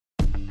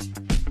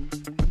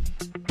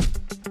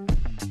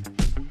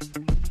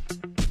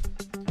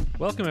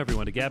Welcome,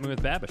 everyone, to Gabbing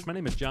with Babish. My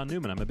name is John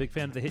Newman. I'm a big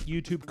fan of the hit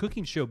YouTube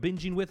cooking show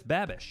Binging with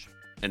Babish.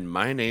 And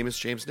my name is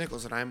James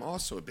Nichols, and I'm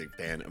also a big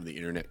fan of the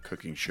internet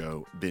cooking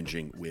show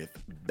Binging with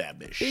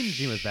Babish.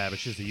 Binging with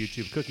Babish is a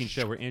YouTube cooking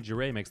show where Andrew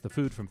Ray makes the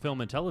food from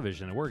film and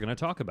television, and we're going to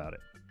talk about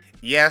it.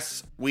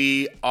 Yes,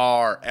 we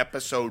are.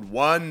 Episode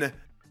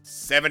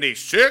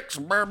 176.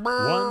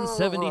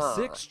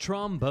 176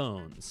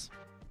 trombones.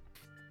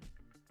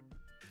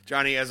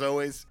 Johnny, as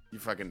always, you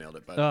fucking nailed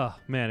it, bud. Oh,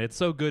 man, it's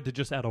so good to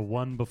just add a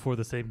 1 before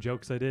the same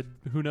jokes I did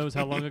who knows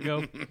how long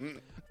ago.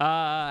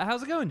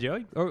 How's it going,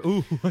 Joey?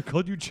 Ooh, I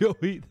called you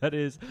Joey. That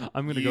is,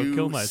 I'm going to go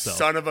kill myself.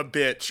 Son of a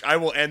bitch. I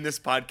will end this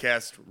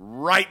podcast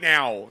right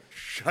now.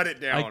 Shut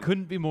it down. I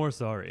couldn't be more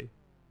sorry.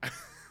 It's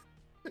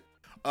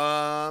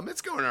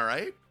going all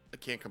right. I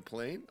can't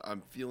complain. I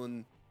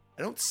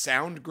don't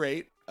sound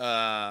great,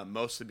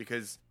 mostly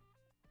because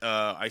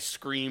I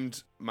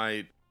screamed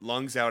my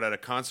lungs out at a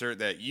concert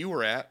that you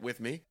were at with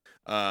me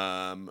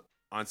on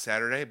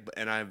Saturday,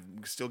 and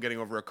I'm still getting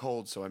over a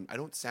cold, so I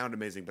don't sound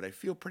amazing, but I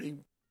feel pretty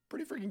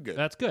freaking good.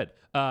 That's good.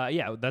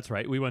 Yeah, that's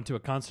right. We went to a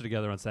concert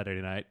together on Saturday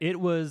night. It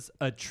was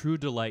a true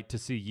delight to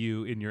see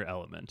you in your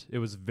element. It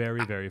was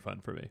very, very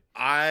fun for me.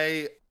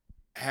 I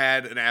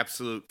had an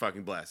absolute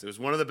fucking blast. It was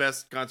one of the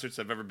best concerts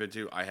I've ever been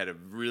to. I had a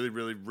really,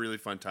 really, really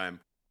fun time.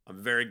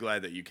 I'm very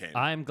glad that you came.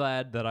 I'm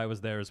glad that I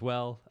was there as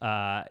well.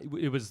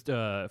 It was,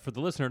 for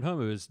the listener at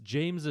home, it was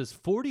James's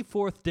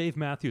 44th Dave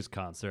Matthews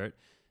concert,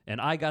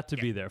 and I got to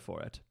be there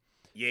for it.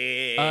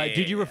 Yeah.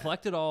 Did you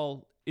reflect at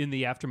all in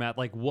the aftermath?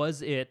 Like,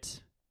 was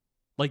it,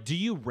 like, do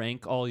you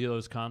rank all of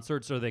those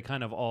concerts, or are they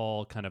kind of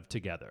all kind of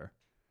together?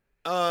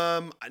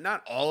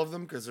 Not all of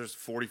them, because there's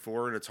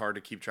 44 and it's hard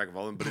to keep track of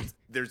all of them, but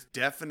there's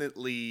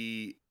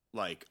definitely,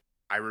 like,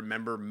 I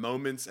remember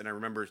moments, and I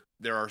remember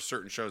there are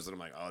certain shows that I'm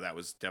like, oh, that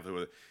was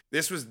definitely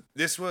this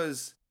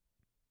was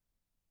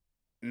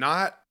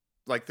not,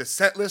 like, the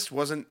set list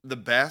wasn't the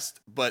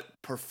best,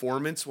 but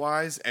performance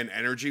wise and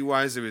energy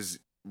wise, it was,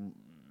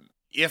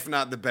 if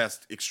not the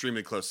best,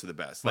 extremely close to the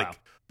best. Wow. Like,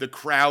 the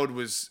crowd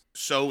was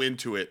so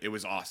into it. It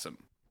was awesome.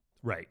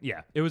 Right.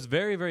 Yeah. It was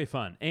very, very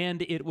fun.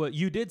 And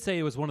you did say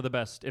it was one of the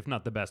best, if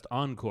not the best,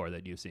 encore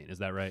that you've seen. Is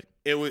that right?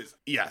 It was,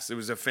 yes, it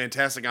was a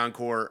fantastic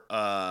encore.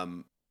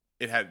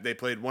 They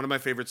played one of my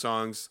favorite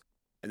songs,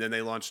 and then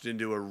they launched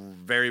into a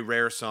very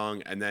rare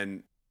song, and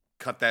then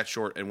cut that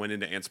short and went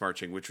into Ants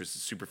Marching, which was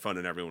super fun,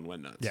 and everyone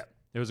went nuts. Yeah.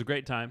 It was a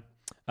great time.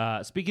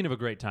 Speaking of a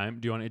great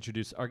time, do you want to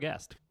introduce our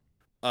guest?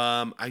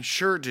 I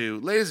sure do.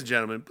 Ladies and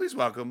gentlemen, please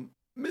welcome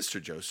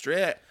Mr. Joe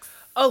Strick.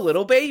 A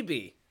Little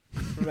Baby.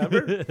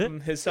 Remember from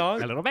his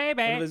song? A Little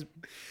Baby.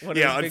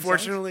 Yeah,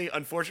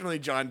 unfortunately,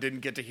 John didn't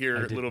get to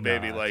hear Little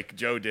Baby like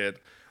Joe did.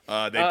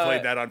 They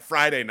played that on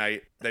Friday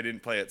night. They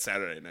didn't play it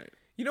Saturday night.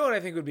 You know what I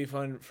think would be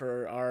fun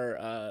for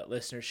our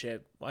listenership?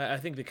 I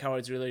think the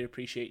cowards really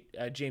appreciate,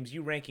 James,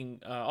 you ranking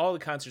all the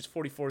concerts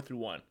 44 through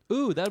 1.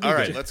 Ooh, that'd be all good.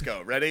 right, let's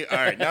go. Ready? All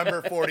right,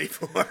 number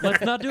 44.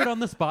 Let's not do it on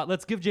the spot.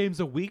 Let's give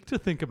James a week to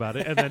think about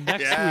it, and then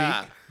next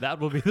week, that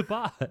will be the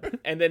pod.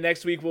 And then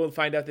next week, we'll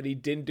find out that he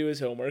didn't do his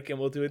homework, and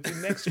we'll do it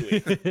next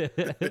week.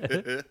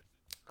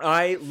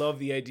 I love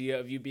the idea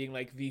of you being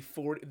like,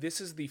 this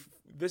is the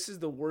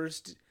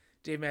worst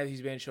Dave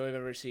Matthews Band show I've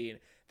ever seen.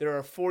 There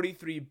are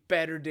 43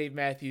 better Dave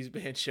Matthews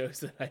Band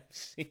shows that I've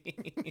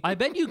seen. I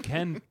bet you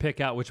can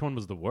pick out which one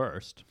was the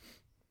worst.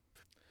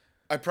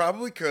 I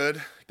probably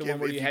could. The one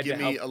where you had to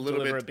help a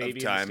little deliver bit a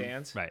baby of time. in the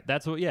stands. Right.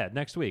 That's what. Yeah.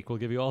 Next week we'll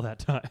give you all that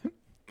time.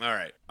 All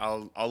right,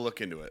 I'll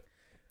look into it.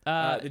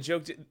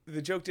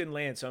 The joke didn't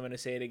land, so I'm going to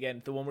say it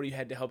again. The one where you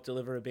had to help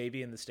deliver a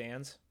baby in the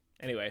stands.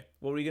 Anyway,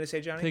 what were you going to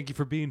say, Johnny? Thank you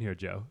for being here,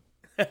 Joe.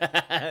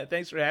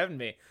 Thanks for having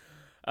me.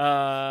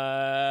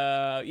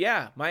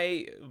 Yeah,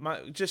 my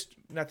just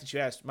not that you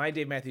asked, my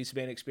Dave Matthews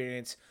Band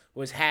experience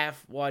was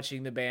half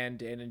watching the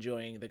band and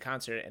enjoying the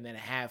concert, and then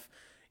half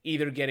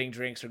either getting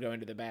drinks or going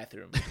to the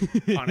bathroom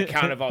on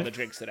account of all the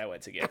drinks that I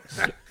went to get.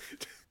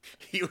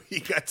 He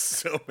got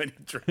so many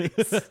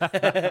drinks.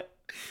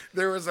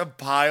 There was a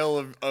pile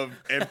of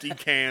empty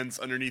cans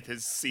underneath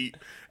his seat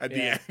at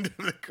the end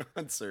of the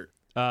concert.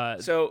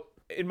 So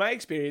in my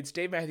experience,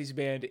 Dave Matthews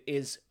Band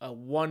is a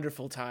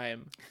wonderful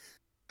time.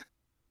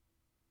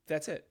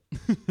 That's it.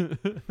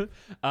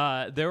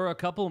 There were a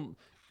couple.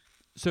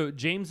 So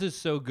James is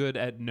so good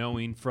at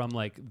knowing from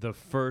like the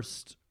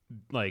first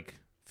like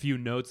few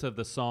notes of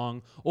the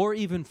song, or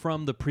even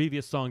from the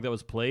previous song that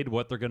was played,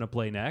 what they're gonna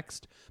play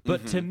next.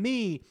 But to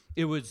me,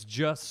 it was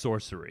just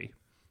sorcery.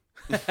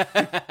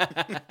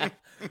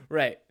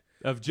 Right.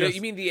 Of just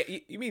you mean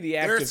the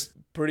act of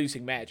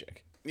producing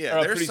magic.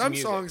 Yeah, there's some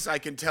songs I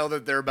can tell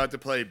that they're about to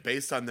play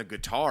based on the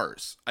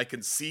guitars. I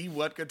can see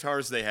what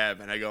guitars they have,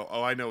 and I go,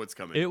 oh, I know what's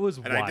coming. It was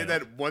and wild. I did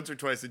that once or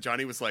twice, and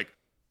Johnny was like,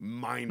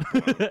 mind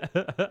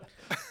blown.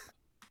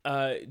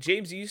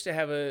 James, you used to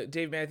have a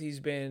Dave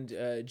Matthews Band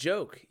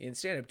joke in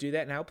stand-up. Do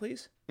that now,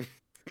 please.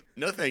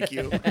 No, thank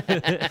you.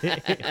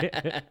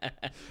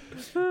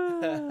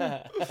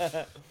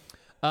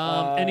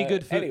 Any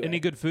good food? Anyway.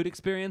 Any good food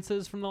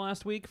experiences from the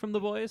last week from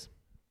the boys?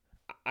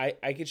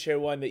 I could share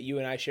one that you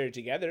and I shared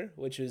together,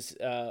 which was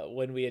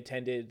when we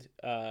attended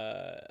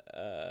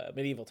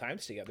Medieval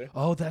Times together.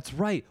 Oh, that's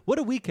right. What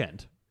a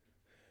weekend.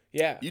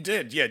 Yeah. You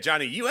did, yeah,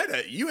 Johnny. You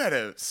had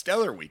a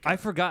stellar weekend. I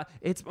forgot.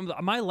 It's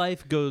my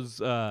life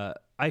goes.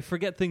 I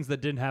forget things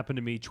that didn't happen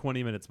to me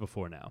 20 minutes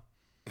before now.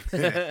 We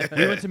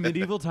went to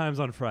Medieval Times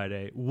on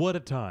Friday. What a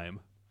time!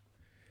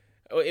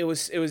 Oh, it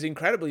was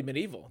incredibly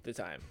medieval the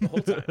whole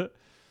time.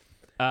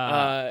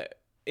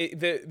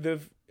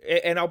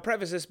 And I'll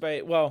preface this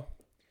by, well,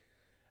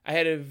 I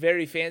had a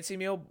very fancy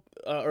meal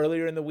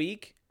earlier in the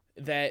week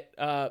that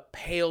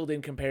paled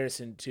in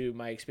comparison to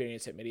my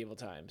experience at Medieval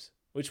Times,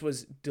 which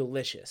was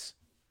delicious.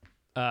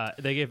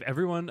 They gave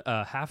everyone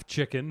a half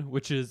chicken,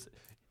 which is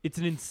it's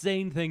an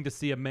insane thing to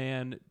see a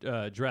man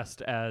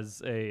dressed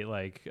as a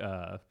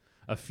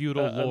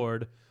feudal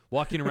lord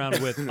walking around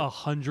with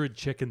 100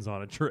 chickens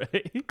on a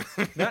tray.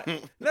 not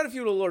a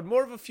feudal lord,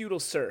 more of a feudal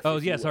serf. Oh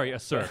yeah, sorry, a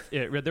serf.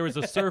 There was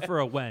a serf or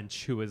a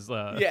wench who was.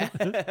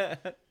 Yeah.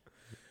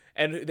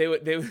 And they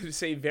would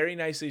say very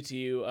nicely to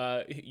you,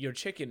 "Your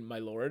chicken, my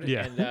lord."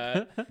 Yeah.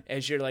 And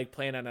as you're like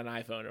playing on an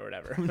iPhone or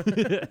whatever.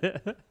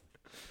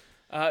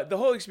 The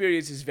whole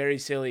experience is very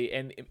silly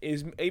and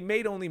is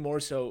made only more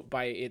so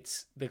by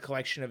the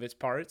collection of its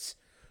parts,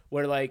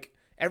 where like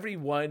every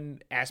one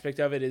aspect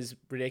of it is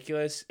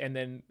ridiculous, and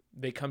then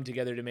they come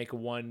together to make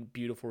one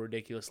beautiful,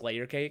 ridiculous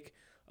layer cake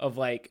of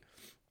like,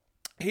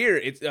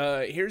 here's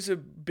a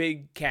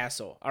big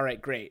castle. All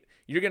right, great.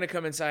 You're gonna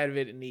come inside of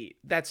it and eat.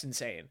 That's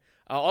insane.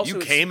 Also,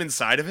 you came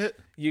inside of it?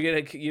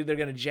 They're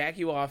gonna jack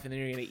you off, and then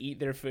you're gonna eat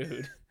their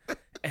food.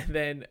 And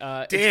then,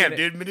 damn,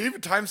 dude, Medieval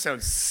Times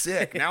sounds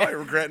sick. Now I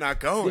regret not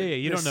going. Yeah,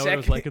 you don't know what it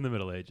was like in the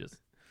Middle Ages.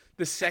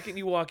 The second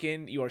you walk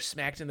in, you are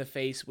smacked in the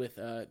face with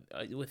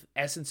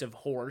essence of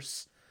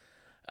horse,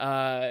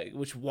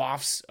 which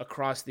wafts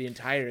across the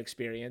entire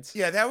experience.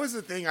 Yeah, that was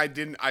the thing I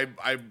didn't.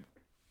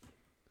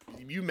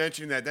 You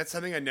mentioned that. That's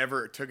something I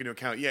never took into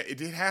account. Yeah, it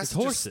has.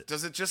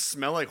 Does it just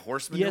smell like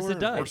horse manure? Yes, it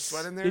does. Horse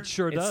sweat in there? It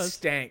sure does. It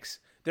stinks.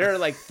 There are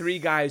like 3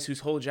 guys whose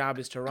whole job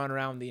is to run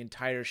around the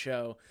entire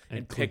show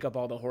and pick up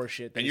all the horse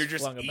shit. And you're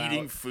just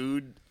eating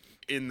food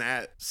in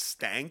that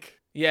stank.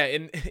 Yeah,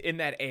 in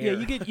that air.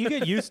 Yeah, you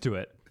get used to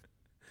it.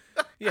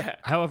 Yeah.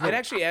 However, it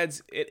actually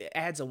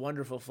adds a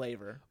wonderful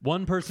flavor.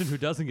 One person who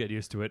doesn't get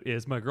used to it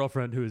is my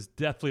girlfriend, who is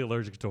deathly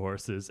allergic to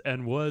horses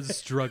and was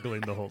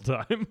struggling the whole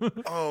time.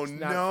 Oh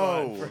Not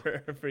no!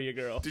 fun for your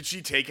girl. Did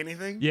she take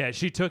anything? Yeah,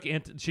 she took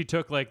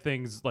like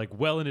things like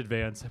well in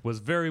advance, was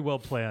very well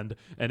planned,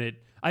 and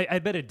I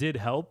bet it did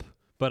help,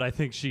 but I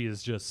think she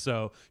is just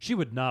she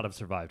would not have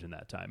survived in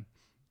that time.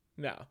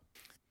 No.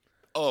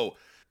 Oh,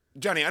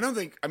 Johnny,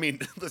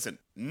 listen,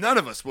 none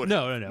of us would.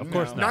 No, of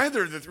course not.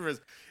 Neither of the 3 of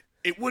us.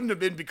 It wouldn't have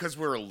been because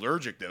we're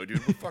allergic, though,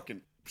 dude. We're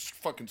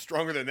fucking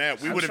stronger than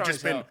that. We would have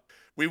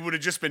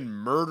just been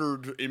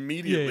murdered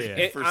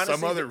immediately for honestly,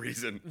 some other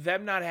reason.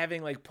 Them not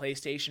having like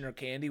PlayStation or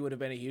candy would have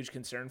been a huge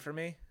concern for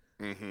me.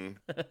 Mm-hmm.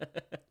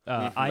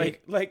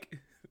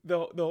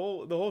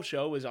 The whole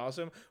show was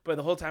awesome, but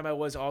the whole time I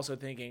was also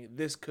thinking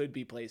this could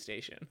be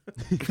PlayStation.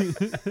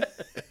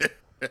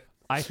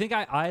 I think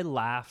I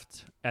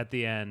laughed at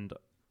the end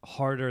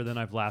harder than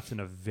I've laughed in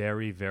a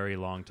very, very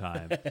long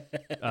time.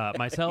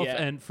 Myself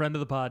and friend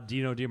of the pod,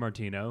 Dino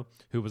DiMartino,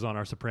 who was on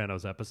our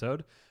Sopranos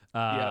episode.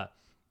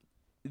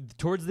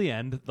 Towards the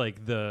end,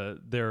 like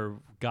their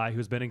guy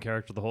who's been in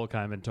character the whole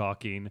time and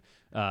talking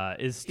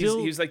is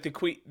still he's like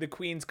the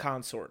queen's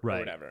consort or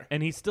whatever,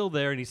 and he's still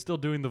there and he's still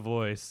doing the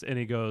voice, and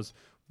he goes,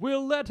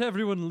 "We'll let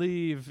everyone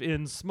leave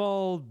in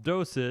small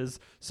doses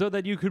so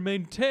that you can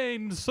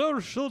maintain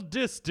social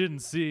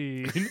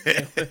distancing."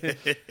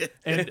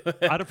 And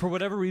for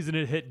whatever reason,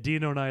 it hit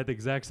Dino and I at the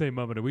exact same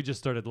moment, and we just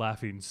started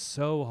laughing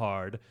so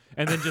hard,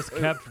 and then just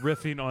kept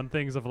riffing on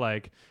things of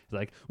like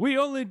we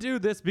only do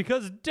this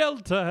because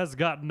Delta has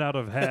gotten out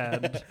of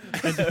hand,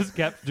 and just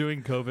kept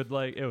doing COVID.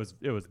 Like it was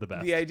the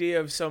best. The idea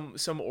of some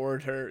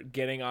orator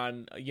getting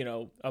on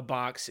a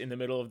box in the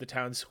middle of the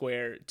town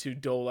square to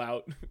dole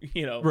out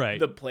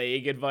the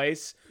plague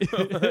advice.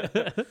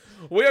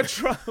 we are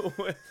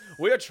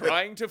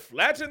trying to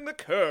flatten the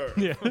curve.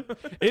 Yeah.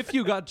 If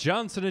you got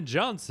Johnson &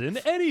 Johnson,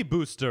 any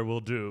booster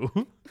will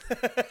do.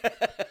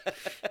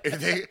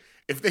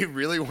 If they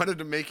really wanted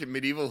to make it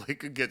medieval, they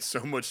could get so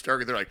much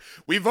darker. They're like,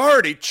 we've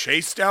already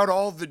chased out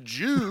all the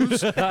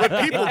Jews,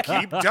 but people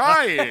keep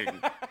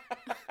dying.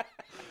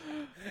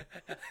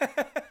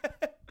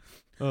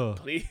 Oh.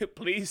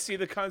 Please see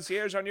the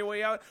concierge on your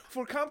way out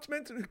for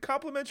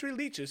complimentary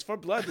leeches for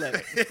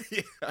bloodletting.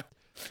 Yeah.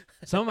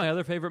 Some of my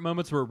other favorite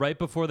moments were right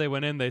before they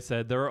went in. They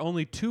said there are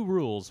only 2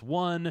 rules.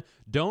 1,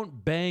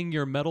 don't bang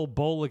your metal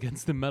bowl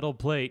against the metal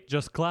plate.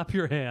 Just clap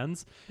your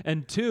hands.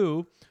 And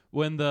 2,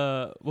 when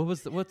what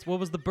was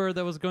the bird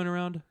that was going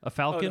around? A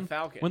falcon? Oh, the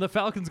falcon. When the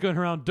falcon's going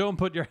around, don't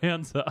put your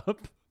hands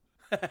up.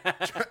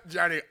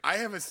 Johnny, I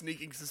have a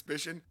sneaking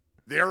suspicion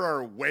there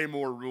are way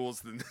more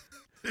rules than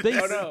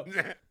They, Oh no.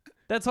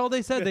 That's all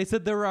they said. They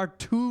said there are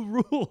 2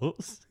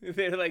 rules.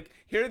 They're like,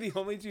 here are the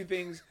only 2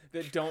 things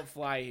that don't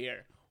fly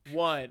here.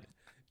 1,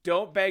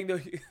 don't bang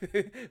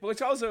the.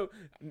 Which also,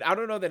 I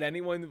don't know that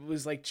anyone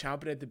was like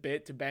chomping at the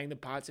bit to bang the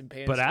pots and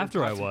pans. But and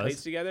after I pots and was.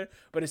 plates together.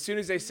 But as soon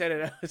as they said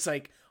it, I was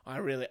like, I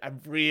really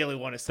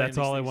want to. That's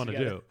all I want to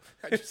do.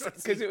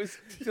 Because it was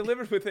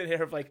delivered with an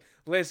air of like,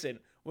 listen.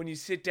 When you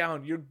sit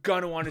down, you're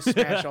gonna want to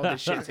smash all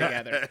this shit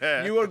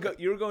together.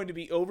 You're going to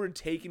be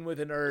overtaken with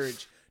an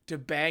urge to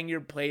bang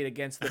your plate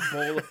against the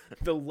bowl,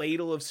 the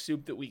ladle of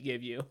soup that we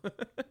give you.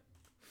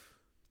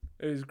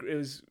 It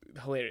was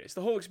hilarious.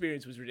 The whole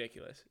experience was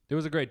ridiculous. It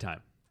was a great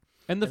time,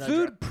 and the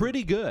food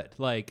pretty good.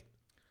 Like,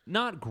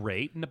 not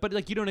great, but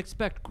like you don't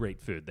expect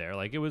great food there.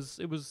 Like it was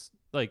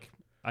like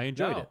I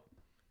enjoyed it.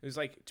 It was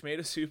like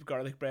tomato soup,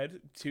 garlic bread,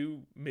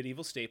 2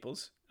 medieval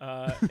staples,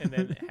 and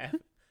then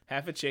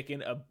half a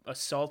chicken, a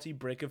salty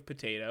brick of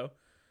potato,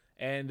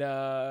 and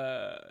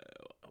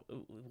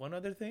one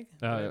other thing.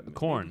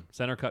 Corn,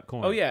 center cut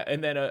corn. Oh yeah,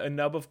 and then a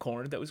nub of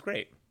corn that was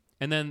great.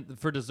 And then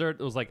for dessert,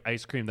 it was like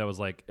ice cream that was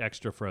like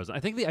extra frozen. I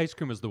think the ice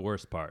cream was the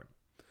worst part.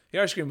 The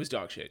ice cream was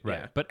dog shit. Right.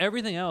 Yeah. But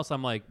everything else,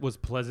 I'm like, was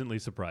pleasantly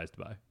surprised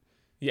by.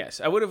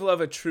 Yes, I would have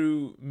loved a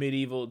true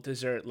medieval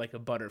dessert like a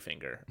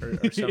Butterfinger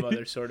or some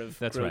other sort of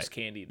That's gross right.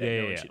 candy that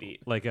no one should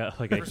eat. Like a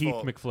First of Heath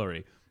all-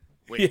 McFlurry.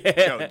 Wait,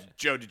 Yeah.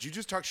 Joe, did you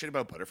just talk shit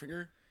about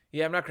Butterfinger?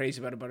 Yeah, I'm not crazy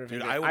about a Butterfinger.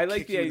 Dude, I will I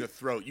like kick you in the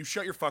throat. You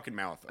shut your fucking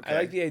mouth. Okay? I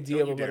like the idea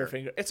Don't of a you dare.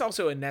 Butterfinger. It's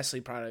also a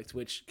Nestle product,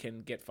 which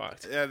can get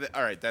fucked.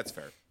 All right, that's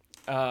fair.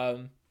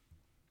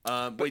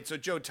 Wait, so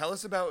Joe, tell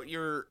us about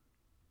the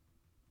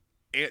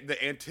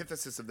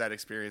antithesis of that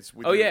experience.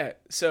 With Oh your- yeah.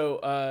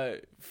 So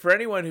for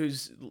anyone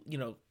who's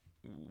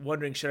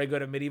wondering, should I go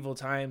to Medieval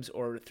Times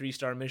or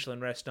 3-star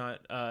Michelin restaurant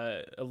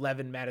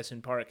 11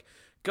 Madison Park?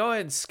 Go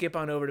ahead and skip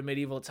on over to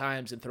Medieval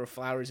Times and throw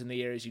flowers in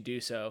the air as you do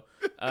so,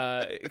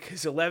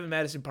 because 11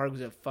 Madison Park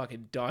was a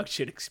fucking dog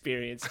shit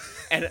experience,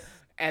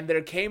 and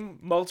there came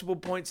multiple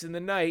points in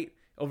the night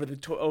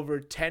over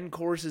 10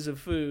 courses of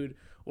food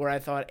where I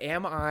thought,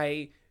 am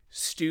I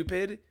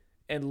stupid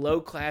and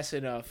low class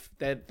enough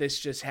that this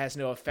just has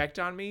no effect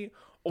on me,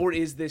 or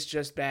is this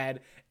just bad?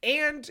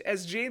 And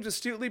as James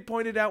astutely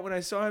pointed out when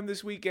I saw him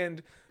this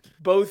weekend,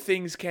 both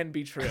things can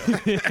be true.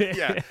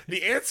 Yeah.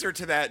 The answer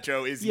to that,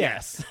 Joe, is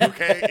Yes.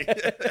 Okay.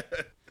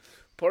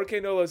 Porque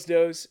no los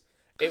dos.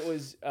 It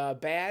was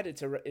bad.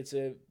 It's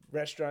a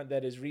restaurant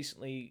that has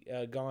recently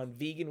gone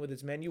vegan with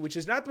its menu, which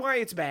is not why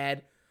it's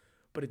bad,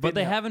 but But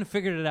they didn't help. haven't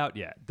figured it out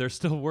yet. They're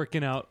still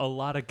working out a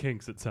lot of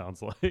kinks, it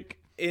sounds like.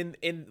 In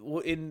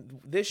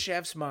this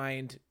chef's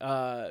mind,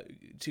 to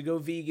go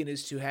vegan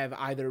is to have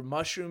either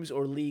mushrooms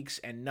or leeks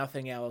and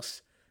nothing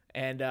else.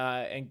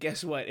 And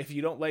guess what? If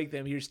you don't like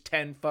them, here's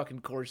 10 fucking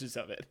courses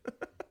of it.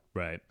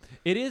 Right.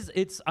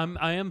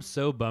 I am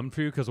so bummed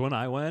for you because when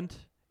I went,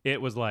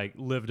 it was like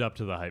lived up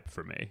to the hype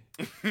for me.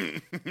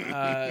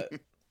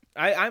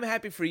 I'm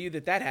happy for you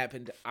that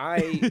happened.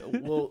 I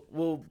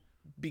will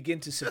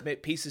begin to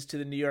submit pieces to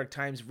the New York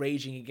Times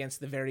raging against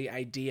the very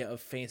idea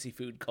of fancy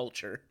food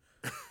culture.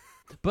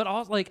 But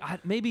also, like,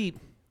 maybe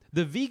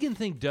the vegan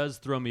thing does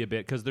throw me a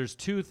bit because there's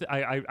two.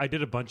 I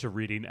did a bunch of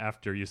reading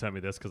after you sent me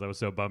this because I was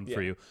so bummed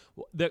for you.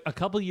 A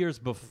couple years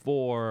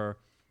before,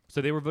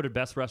 so they were voted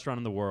best restaurant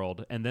in the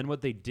world, and then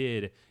what they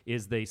did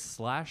is they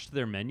slashed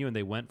their menu and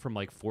they went from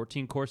like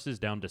 14 courses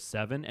down to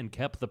 7 and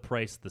kept the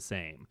price the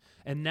same.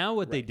 And now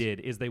what they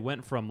did is they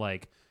went from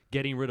like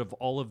getting rid of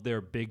all of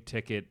their big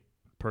ticket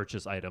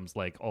purchase items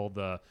like all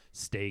the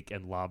steak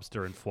and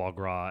lobster and foie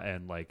gras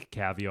and like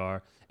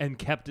caviar and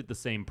kept it the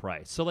same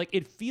price. So like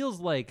it feels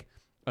like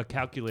a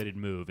calculated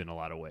move in a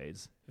lot of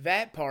ways.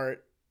 That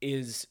part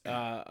is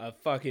a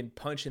fucking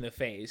punch in the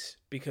face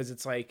because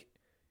it's like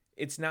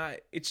it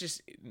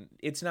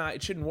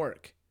shouldn't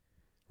work.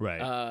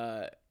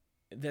 Right.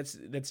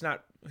 That's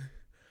not.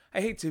 I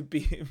hate to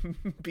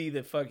be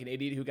the fucking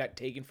idiot who got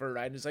taken for a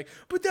ride and is like,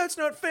 but that's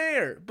not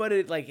fair. But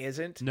it like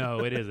isn't.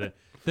 No, it isn't.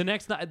 The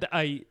next night,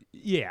 I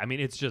mean,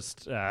 it's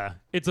just,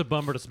 it's a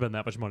bummer to spend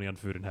that much money on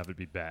food and have it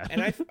be bad.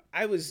 And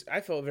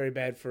I felt very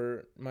bad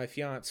for my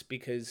fiance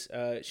because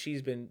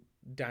she's been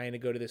dying to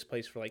go to this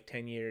place for like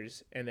 10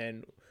 years. And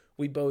then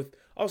we did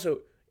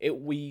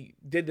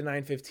the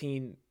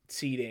 9:15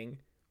 seating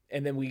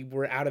and then we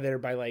were out of there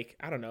by like,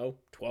 I don't know,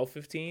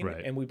 12:15.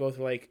 Right. And we both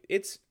were like,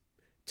 it's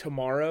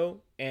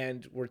tomorrow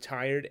and we're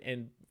tired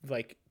and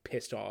like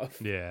pissed off.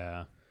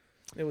 Yeah.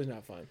 It was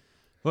not fun.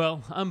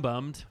 Well, I'm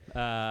bummed.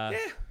 I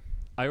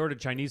ordered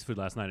Chinese food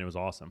last night and it was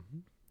awesome.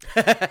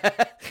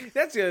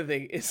 That's the other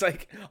thing. It's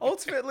like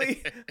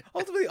ultimately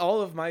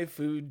all of my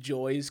food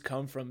joys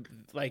come from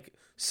like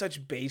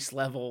such base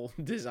level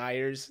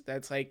desires.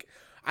 That's like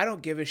I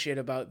don't give a shit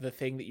about the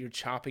thing that you're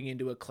chopping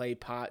into a clay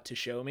pot to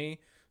show me.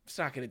 It's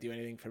not going to do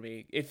anything for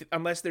me.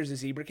 Unless there's a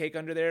zebra cake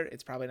under there,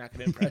 it's probably not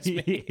going to impress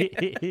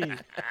me.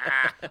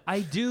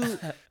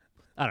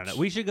 I don't know.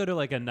 We should go to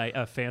like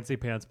a fancy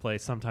pants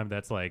place sometime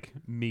that's like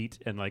meat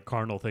and like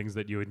carnal things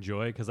that you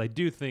enjoy because I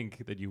do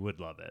think that you would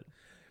love it.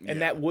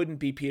 And that wouldn't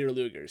be Peter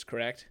Luger's,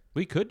 correct?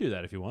 We could do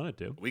that if you wanted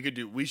to.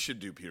 We should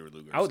do Peter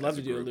Luger's. I would love as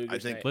to do a group. Luger's I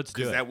think night. Let's do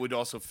because it. that would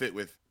also fit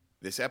with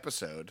this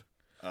episode.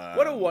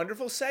 What a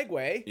wonderful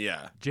segue.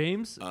 Yeah.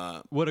 James,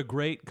 Uh, what a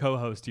great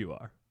co-host you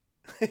are.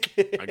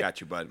 I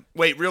got you, bud.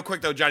 Wait, real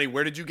quick though, Johnny,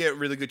 where did you get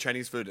really good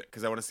Chinese food?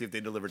 Because I want to see if they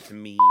delivered to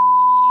me.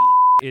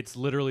 It's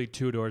literally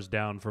 2 doors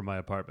down from my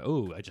apartment.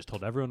 Oh, I just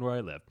told everyone where I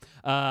live.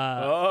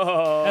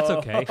 Oh, That's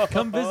okay.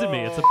 Come visit me.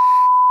 It's a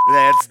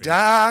Let's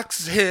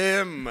dox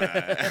him.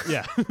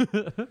 yeah.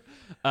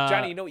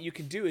 Johnny, you know what you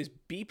can do is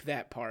beep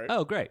that part.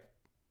 Oh, great.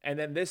 And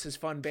then this is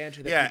fun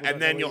banter. That Yeah, people don't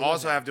and then know you'll where you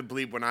also live have to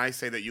bleep when I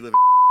say that you live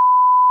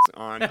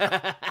on.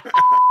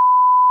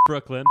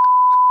 Brooklyn.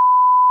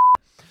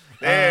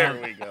 There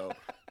we go.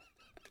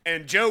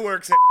 And Joe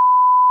works at.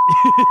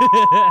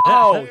 at.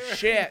 Oh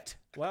shit!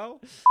 Well,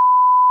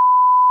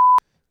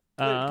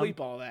 bleep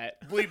all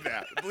that. Bleep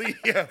that. Bleep.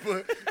 Yeah.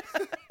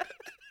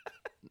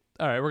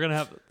 All right, we're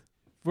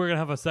gonna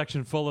have a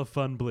section full of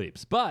fun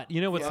bleeps. But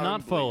you know what's Fun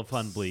not full of bleeps.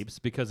 fun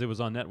bleeps because it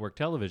was on network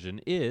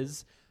television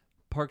is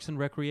Parks and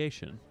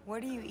Recreation.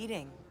 What are you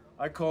eating?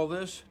 I call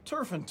this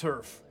Turf and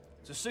Turf.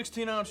 It's a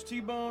 16-ounce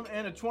T-bone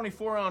and a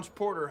 24-ounce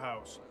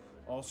porterhouse.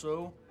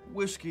 Also,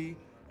 whiskey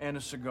and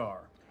a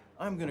cigar.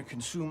 I'm gonna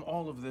consume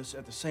all of this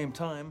at the same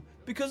time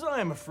because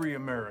I am a free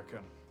American.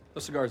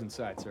 The cigar's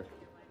inside, sir.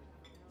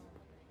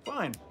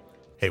 Fine.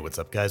 Hey, what's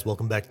up, guys?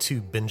 Welcome back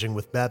to Binging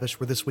with Babish,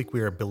 where this week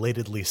we are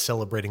belatedly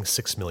celebrating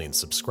 6 million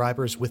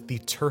subscribers with the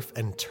Turf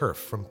and Turf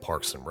from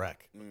Parks and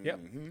Rec. Yep.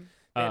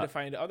 And to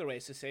find other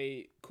ways to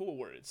say cool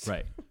words.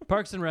 Right.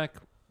 Parks and Rec,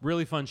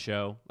 really fun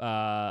show.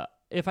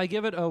 If I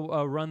give it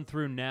a run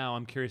through now,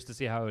 I'm curious to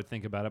see how I would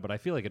think about it, but I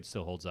feel like it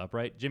still holds up,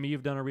 right? Jimmy,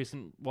 you've done a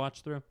recent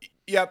watch through?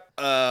 Yep.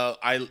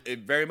 I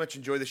very much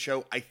enjoy the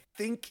show. I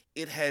think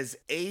it has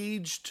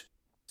aged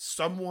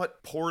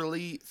somewhat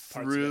poorly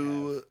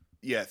through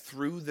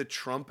the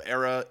Trump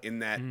era in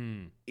that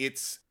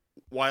it's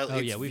while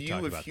its we've view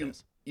talked of about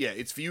this.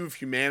 its view of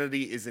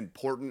humanity is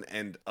important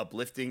and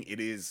uplifting, it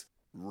is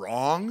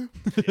wrong.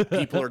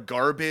 People are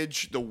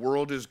garbage. The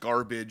world is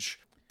garbage.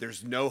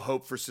 There's no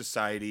hope for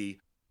society.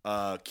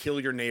 Kill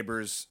your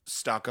neighbors,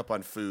 stock up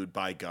on food,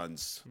 buy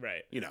guns.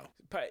 Right. You know.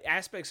 But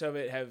aspects of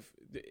it have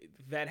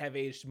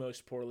aged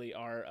most poorly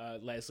are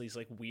Leslie's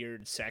like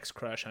weird sex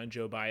crush on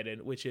Joe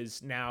Biden, which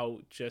is now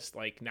just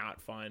like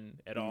not fun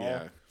at all.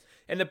 Yeah.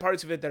 And the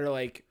parts of it that are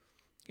like,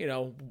 you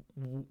know,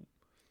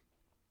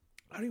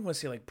 I don't even want to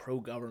say like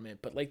pro-government,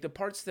 but like the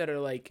parts that are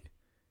like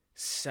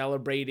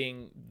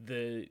celebrating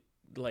the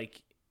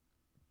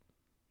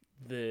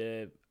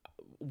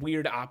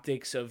weird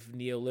optics of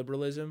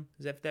neoliberalism.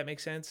 Does that make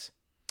sense?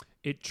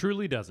 It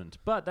truly doesn't,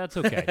 but that's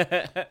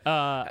okay.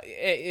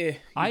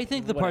 I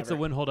think the parts that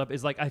wouldn't hold up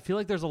is like I feel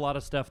like there's a lot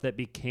of stuff that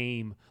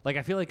became like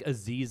I feel like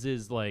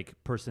Aziz's like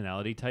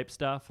personality type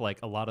stuff, like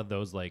a lot of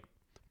those like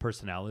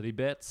personality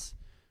bits,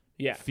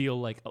 feel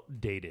like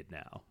dated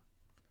now.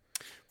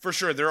 For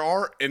sure, there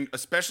are, and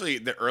especially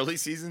the early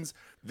seasons,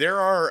 there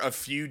are a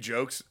few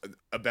jokes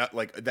about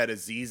like that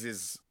Aziz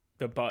is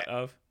the butt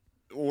of,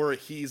 or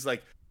he's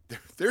like.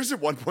 There's at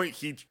one point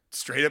he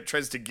straight up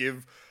tries to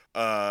give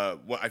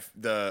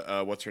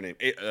what's her name?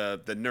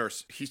 The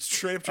nurse. He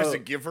straight up tries to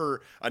give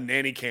her a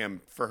nanny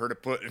cam for her to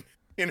put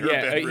in her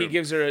bedroom. He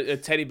gives her a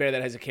teddy bear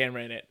that has a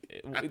camera in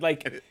it.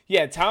 Like,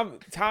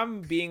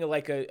 Tom being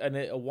like a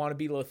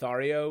wannabe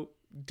Lothario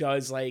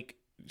does like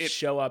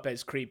show up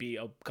as creepy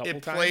a couple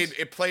times.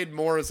 It played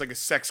more as like a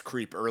sex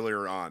creep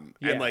earlier on,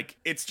 and like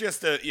it's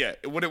just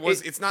what it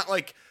was. It's not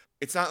like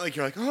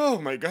you're like, oh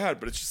my god,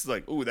 but it's just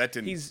like, ooh, that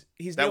didn't. He's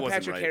that Neil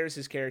wasn't Patrick right.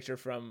 Harris's character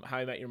from How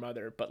I Met Your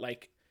Mother, but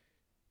like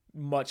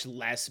much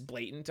less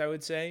blatant, I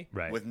would say.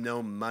 Right. With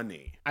no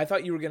money. I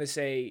thought you were gonna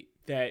say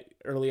that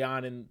early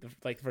on in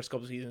the first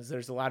couple seasons,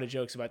 there's a lot of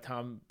jokes about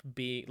Tom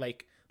being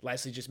like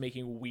Leslie just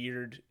making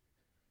weird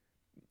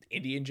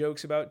Indian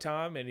jokes about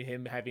Tom and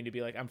him having to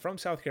be like, I'm from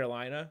South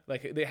Carolina.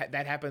 Like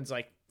that happens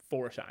like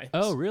 4 times.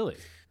 Oh, really?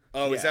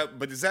 Oh, Yeah.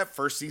 is that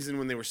first season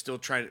when they were still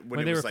trying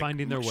when they it was were like,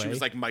 finding their she way?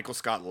 was like Michael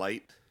Scott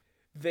Light.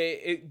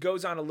 It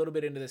goes on a little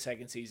bit into the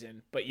second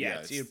season, but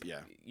Yeah,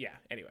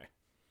 anyway.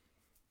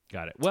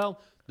 Got it.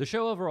 Well, the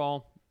show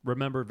overall,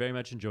 remember very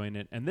much enjoying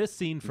it, and this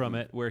scene from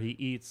it where he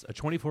eats a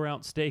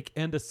 24-ounce steak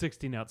and a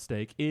 16-ounce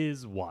steak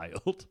is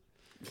wild.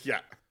 Yeah,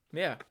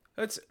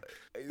 That's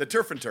the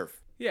Turf and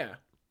Turf. yeah.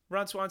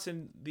 Ron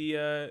Swanson,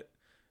 the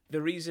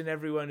reason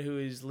everyone who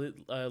is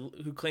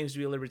who claims to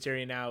be a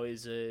libertarian now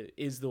is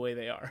the way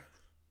they are.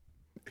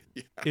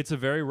 It's a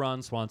very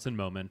Ron Swanson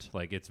moment.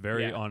 Like it's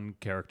very Yeah. on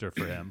character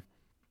for him.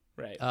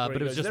 Right. But Where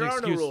he it was goes, just there an are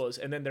excuse- no rules,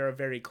 and then there are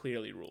very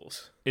clearly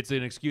rules. It's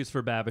an excuse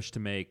for Babish to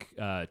make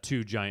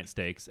 2 giant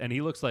steaks, and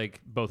he looks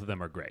like both of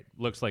them are great.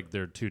 Looks like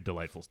they're 2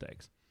 delightful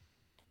steaks.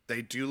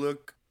 They do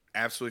look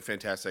absolutely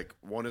fantastic.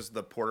 One is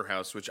the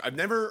porterhouse, which I've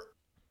never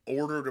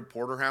ordered a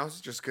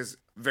porterhouse just because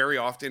very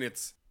often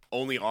it's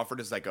only offered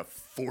as like a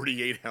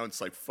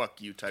 48-ounce like fuck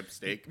you type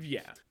steak.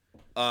 Yeah.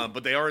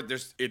 But they are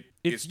It's 2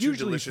 usually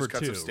delicious for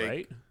cuts 2, of steak.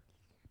 right?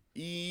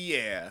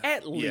 Yeah,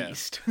 At Yeah.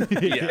 least.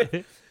 Yeah.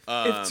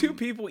 If 2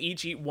 people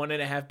each eat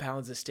 1.5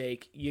 pounds of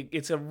steak,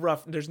 it's a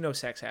rough. There's no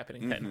sex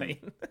happening that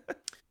night.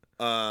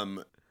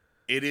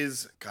 It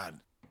is God.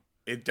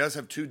 It does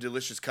have 2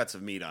 delicious cuts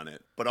of meat on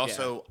it, but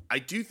also I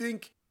do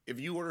think if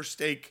you order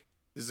steak,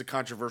 this is a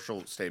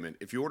controversial statement.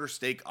 If you order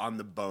steak on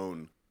the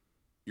bone,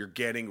 you're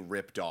getting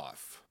ripped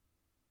off.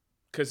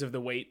 Because of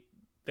the weight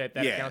that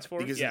accounts for?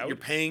 Because you're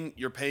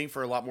paying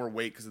for a lot more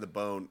weight because of the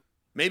bone.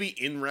 Maybe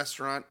in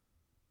restaurant,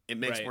 it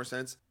makes more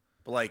sense.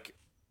 But like,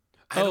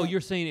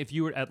 you're saying if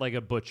you were at like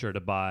a butcher to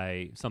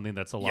buy something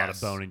that's a lot of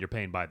bone and you're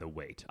paying by the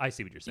weight. I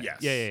see what you're saying.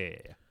 Yes.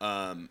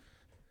 Yeah.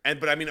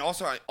 But I mean,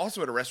 also at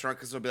a restaurant,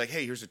 because they'll be like,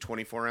 hey, here's a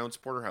 24-ounce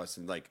porterhouse,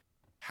 and like,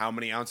 how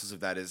many ounces of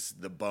that is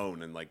the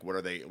bone, and like, what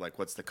are they like?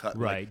 What's the cut?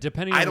 Right. Like,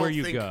 Depending on where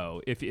you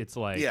go, if it's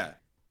like,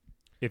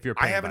 if you're,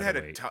 paying I haven't by had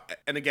the weight.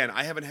 and again,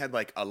 I haven't had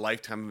like a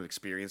lifetime of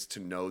experience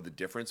to know the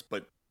difference,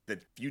 but the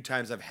few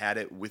times I've had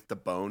it with the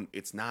bone,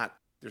 there's not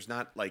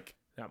like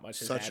not much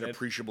such an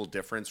appreciable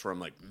difference where I'm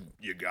like,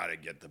 you gotta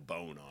get the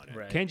bone on it.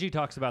 Right. Kenji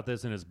talks about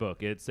this in his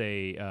book. It's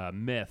a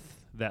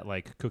myth that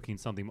like cooking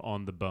something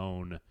on the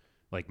bone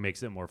like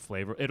makes it more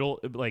flavor. It'll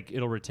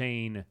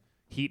retain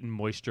heat and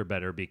moisture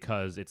better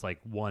because it's like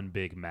one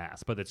big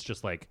mass. But it's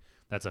just like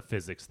that's a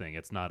physics thing.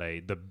 It's not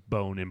the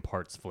bone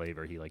imparts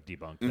flavor. He like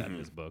debunked that in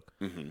his book.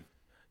 Mm-hmm.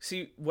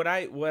 See, what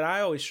I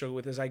always struggle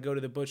with is I go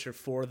to the butcher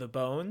for the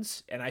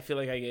bones, and I feel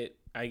like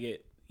I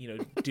get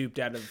duped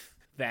out of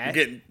that.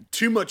 You're getting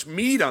too much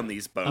meat on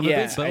these bones. I'm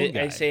a big bone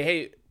guy. I say,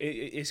 hey,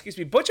 excuse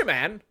me, butcher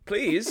man,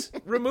 please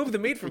remove the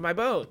meat from my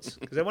bones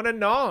because I want to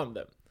gnaw on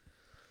them.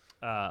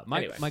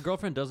 My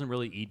girlfriend doesn't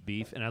really eat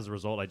beef, and as a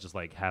result, I just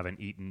like haven't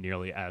eaten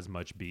nearly as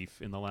much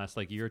beef in the last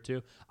like year or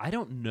two. I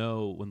don't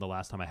know when the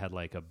last time I had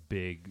like a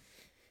big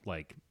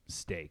like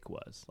steak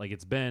was. Like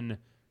it's been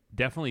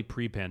definitely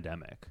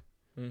pre-pandemic.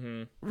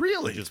 Mm-hmm.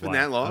 Really? It's been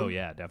that long? Oh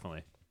yeah,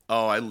 definitely.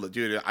 Oh, I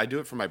do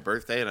it for my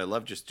birthday, and I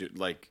love just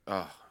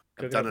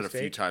I've done it a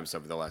few times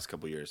over the last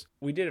couple of years.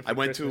 We did it. I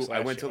went to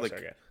like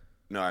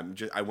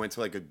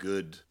a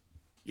good.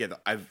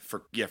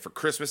 For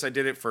Christmas I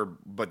did it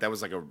but that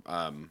was like a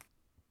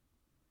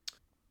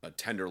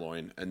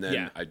tenderloin, and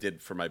then I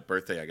did for my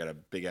birthday I got a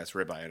big ass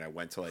ribeye, and I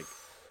went to like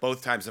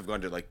both times I've gone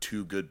to like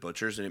two good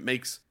butchers, and it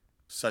makes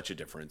such a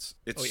difference.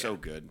 It's so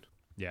good.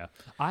 Yeah,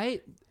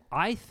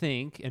 I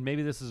think, and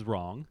maybe this is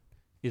wrong,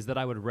 is that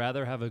I would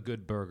rather have a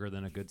good burger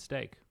than a good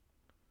steak.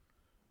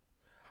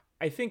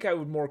 I think I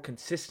would more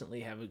consistently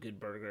have a good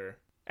burger.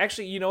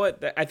 Actually, you know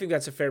what? I think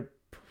that's a fair.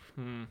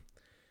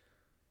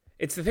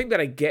 It's the thing that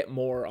I get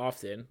more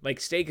often.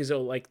 Like steak is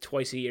like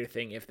twice a year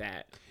thing, if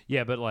that.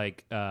 Yeah, but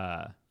like,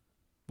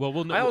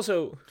 we'll know. I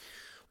also.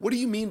 What do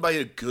you mean by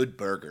a good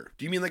burger?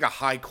 Do you mean like a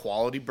high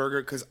quality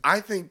burger? Because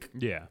I think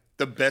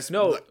the best.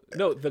 No,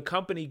 the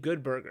company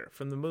Good Burger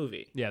from the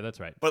movie. Yeah, that's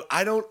right. But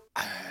I don't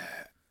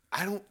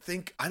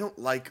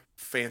like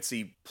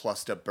fancy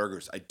plussed up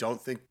burgers. I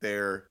don't think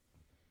they're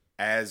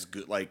as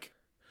good. Like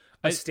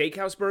a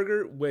steakhouse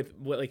burger with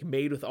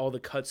made with all the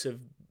cuts of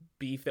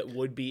beef that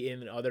would be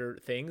in other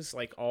things,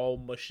 like all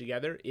mushed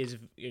together, is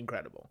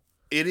incredible.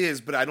 It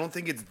is, but I don't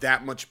think it's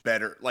that much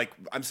better. Like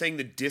I'm saying,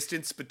 the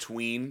distance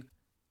between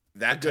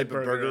that type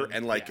of burger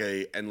and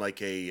a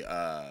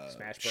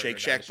Shake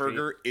Shack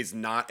burger is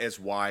not as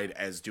wide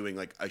as doing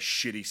like a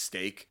shitty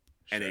steak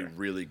and a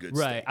really good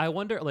steak. Right. I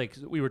wonder, like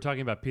we were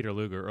talking about Peter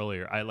Luger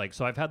earlier.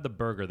 So I've had the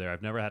burger there.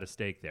 I've never had a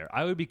steak there.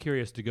 I would be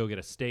curious to go get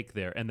a steak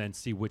there and then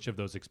see which of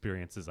those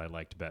experiences I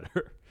liked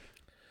better.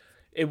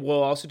 It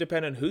will also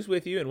depend on who's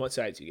with you and what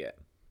sides you get.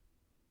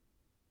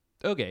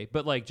 Okay,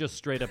 but like just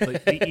straight up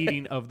the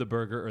eating of the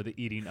burger or the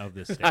eating of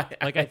the steak.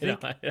 Like I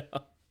think. I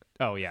know.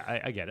 Oh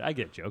yeah, I get it. I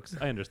get jokes.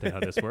 I understand how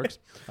this works.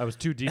 I was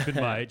too deep in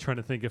my trying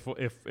to think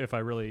if I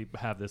really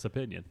have this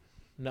opinion.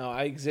 No,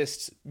 I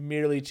exist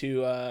merely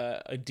to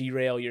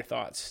derail your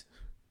thoughts.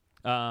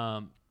 Yeah,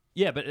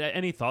 but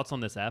any thoughts on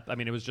this app? I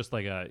mean, it was just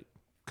like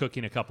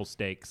cooking a couple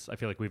steaks. I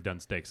feel like we've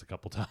done steaks a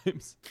couple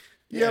times.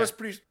 Yeah, it was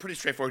pretty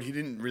straightforward. He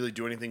didn't really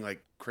do anything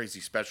like crazy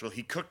special.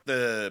 He cooked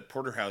the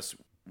porterhouse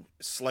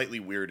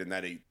slightly weird in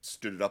that he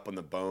stood it up on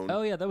the bone.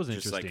 Oh yeah, that was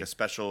just interesting. Like a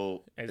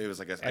special. It was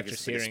like a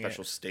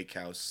special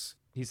steakhouse.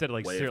 He said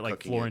like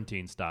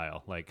Florentine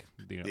style, like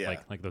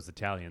like those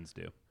Italians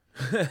do.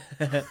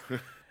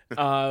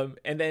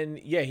 And then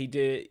he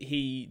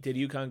did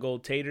Yukon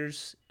Gold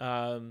taters.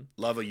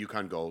 Love a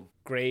Yukon Gold.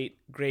 Great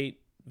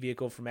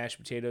vehicle for mashed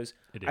potatoes.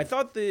 It is. I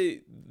thought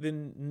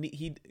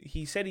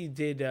he said he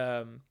did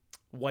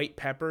white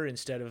pepper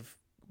instead of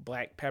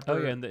black pepper.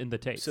 Oh yeah, in the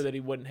taste, so that he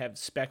wouldn't have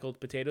speckled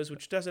potatoes,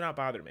 which does not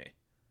bother me.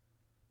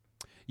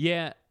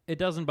 Yeah, it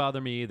doesn't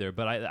bother me either.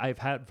 But I've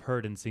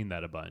heard and seen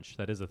that a bunch.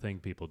 That is a thing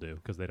people do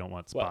because they don't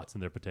want spots in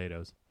their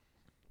potatoes.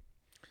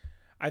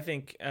 I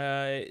think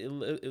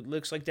it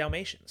looks like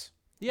Dalmatians.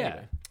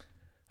 Yeah.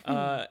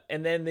 Anyway.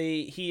 And then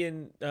he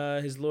and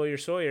his lawyer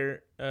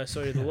Sawyer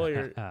the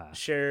lawyer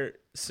share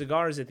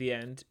cigars at the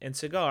end, and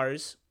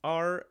cigars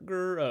are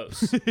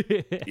gross.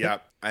 Yeah,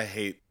 I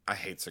hate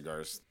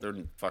cigars. They're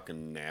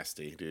fucking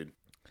nasty, dude.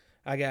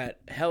 I got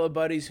hella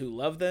buddies who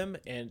love them,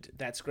 and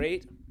that's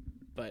great.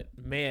 But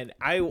man,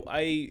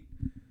 I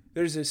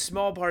there's a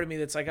small part of me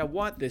that's like, I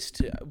want this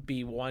to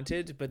be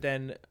wanted, but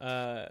then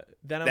I'm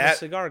a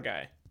cigar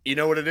guy. You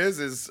know what it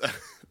is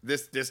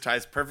this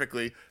ties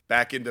perfectly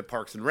back into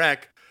Parks and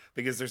Rec.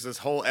 because there's this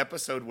whole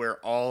episode where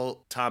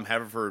all Tom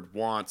Haverford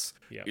wants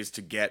Yep. is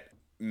to get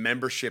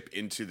membership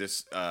into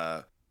this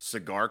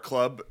cigar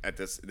club at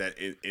this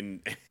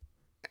in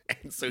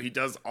and so he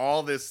does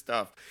all this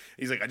stuff.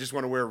 He's like, I just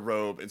want to wear a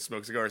robe and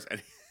smoke cigars,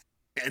 and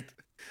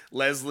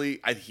Leslie,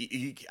 I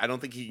don't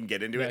think he can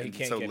get into No, it, he and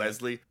can't so get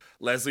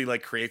Leslie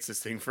like creates this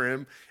thing for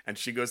him, and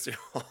she goes through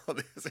all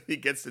this, and he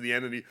gets to the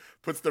end, and he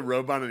puts the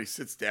robe on, and he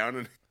sits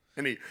down,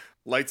 and he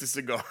lights a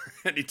cigar,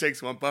 and he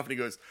takes one puff, and he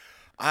goes,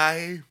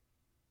 I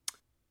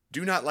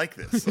do not like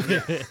this,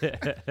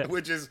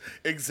 which is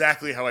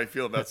exactly how I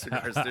feel about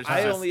cigars. There's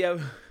I just-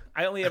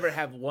 only ever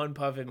have one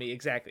puff in me.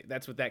 Exactly.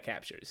 That's what that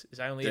captures. Is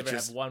I only It ever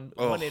just- have one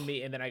oh. in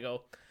me, and then I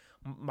go,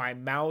 my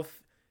mouth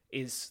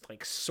is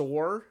like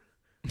sore.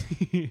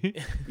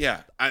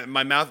 Yeah,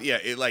 my mouth,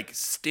 it like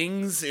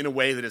stings in a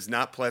way that is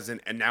not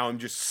pleasant, and now I'm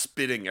just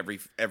spitting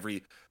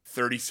every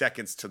 30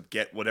 seconds to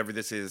get whatever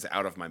this is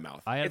out of my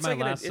mouth. I had It's my like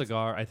last it's-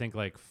 cigar, I think,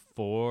 like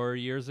 4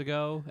 years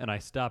ago, and I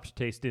stopped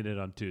tasting it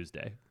on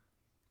Tuesday.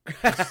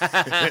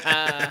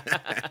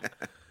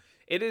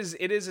 It is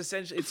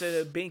essentially, it's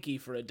a binky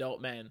for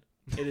adult men.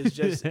 It is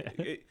just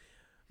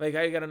like,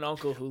 I got an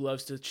uncle who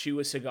loves to chew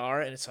a cigar,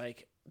 and it's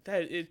like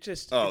that. It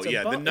just it's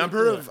a the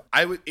number of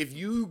if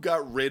you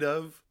got rid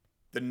of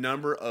the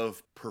number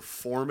of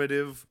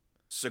performative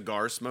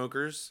cigar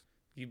smokers,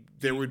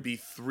 there would be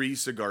 3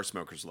 cigar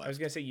smokers I was left.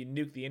 gonna say you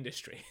nuke the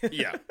industry.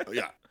 Yeah.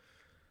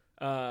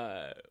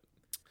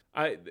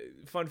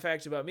 Fun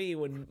fact about me: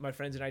 when my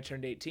friends and I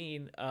turned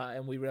 18,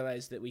 and we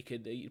realized that we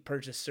could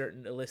purchase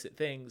certain illicit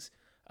things,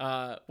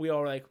 we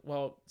all were like,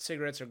 "Well,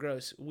 cigarettes are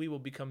gross. We will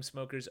become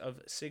smokers of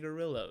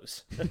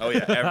cigarillos." Oh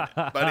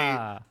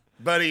yeah,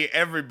 buddy,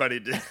 everybody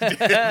did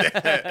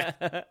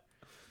that.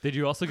 Did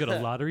you also get a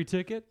lottery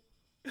ticket?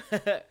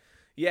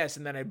 Yes,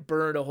 and then I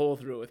burned a hole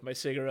through it with my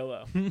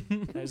cigarillo.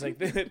 I was like,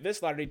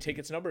 "This lottery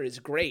ticket's number is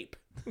grape."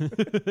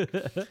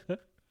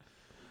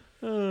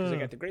 'Cause I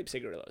got the grape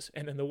cigarillos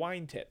and then the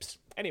wine tips.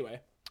 Anyway,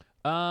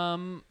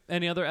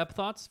 Any other ep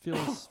thoughts?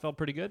 Felt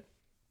pretty good.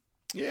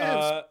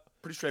 Yeah, it's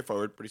pretty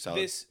straightforward, pretty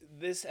solid.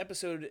 this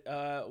episode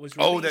was released.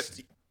 Oh,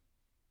 that's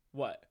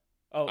What?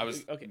 Oh, I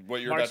was okay.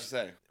 what you were about to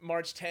say.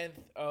 March 10th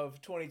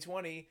of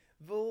 2020,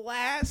 the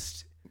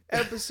last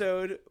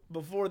episode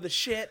before the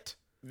shit.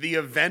 The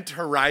event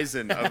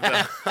horizon of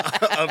the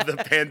of the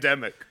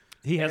pandemic.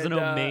 He has an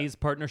And, Omaze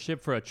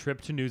partnership for a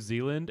trip to New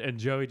Zealand, and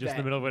Joey just in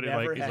the That middle of it,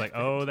 never he's like,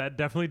 happened. "Oh, that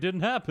definitely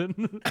didn't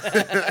happen."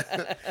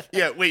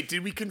 Yeah, wait,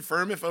 did we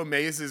confirm if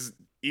Omaze is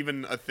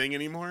even a thing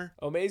anymore?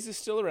 Omaze is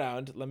still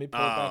around. Let me pull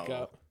it back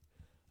Oh.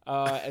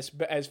 up.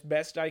 As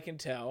best I can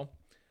tell.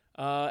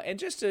 And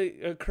just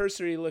a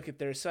cursory look at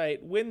their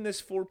site. Win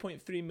this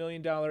 $4.3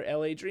 million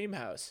LA Dream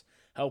House.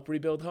 Help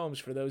rebuild homes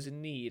for those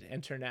in need.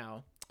 Enter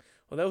now.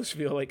 Well, those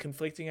feel like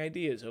conflicting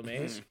ideas,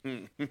 Omaze.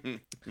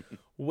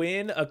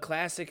 Win a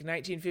classic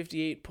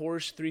 1958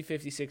 Porsche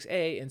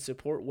 356A and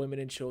support women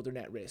and children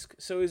at risk.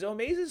 So is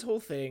Omaze's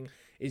whole thing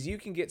is you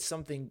can get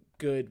something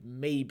good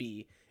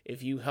maybe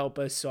if you help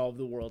us solve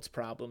the world's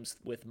problems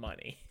with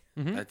money.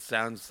 That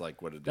sounds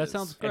like what it is. That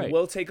sounds great. And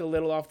we'll take a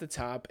little off the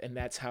top, and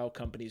that's how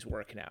companies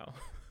work now.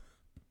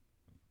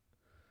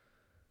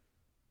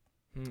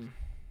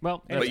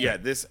 Well, But yeah,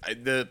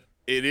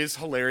 it is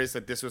hilarious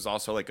that this was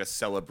also like a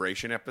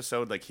celebration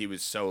episode. Like he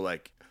was so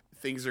like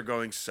things are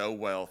going so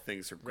well,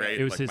 things are great.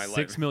 it was like, his my 6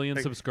 life- million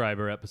like,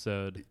 subscriber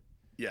episode.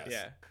 Yes.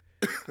 Yeah.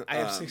 I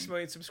have 6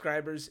 million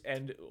subscribers,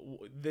 and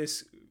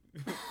this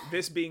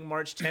being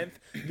March 10th,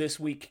 this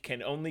week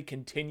can only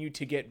continue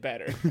to get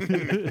better.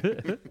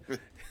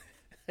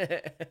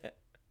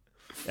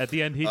 At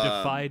the end, he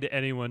defied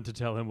anyone to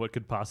tell him what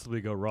could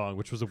possibly go wrong,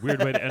 which was a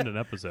weird way to end an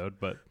episode.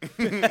 But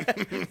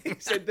He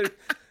said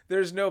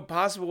there's no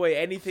possible way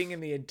anything in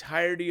the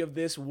entirety of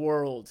this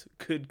world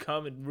could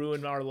come and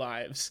ruin our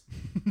lives.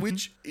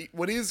 Which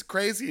what is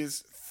crazy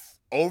is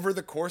over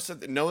the course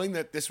of knowing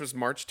that this was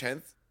March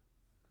 10th,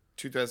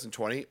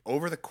 2020,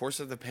 over the course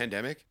of the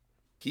pandemic,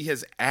 he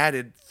has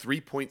added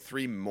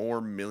 3.3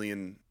 more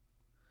million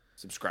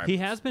subscribers. he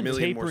has been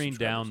Million more tapering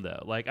down, subscribers.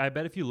 though. Like, I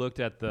bet if you looked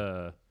at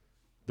the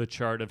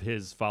chart of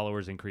his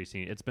followers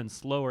increasing, it's been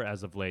slower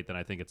as of late than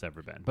I think it's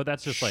ever been. But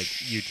that's just like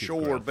YouTube.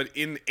 Sure, growth. but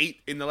in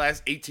the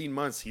last 18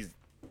 months, he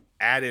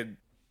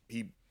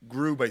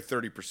grew by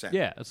 30%.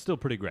 Yeah, it's still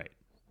pretty great.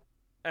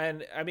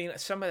 And I mean,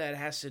 some of that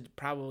has to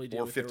probably do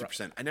Or with the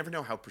 50%. I never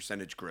know how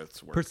percentage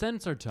growths work.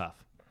 Percents are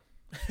tough.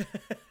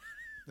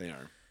 They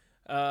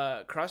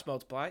are. cross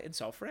multiply and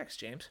solve for X,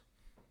 James.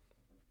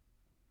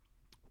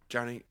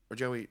 Johnny or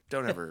Joey,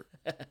 don't ever.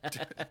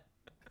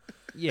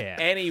 Yeah.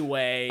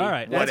 Anyway, All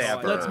right, that's whatever.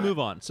 all I let's got. move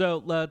on.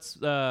 So let's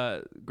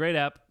great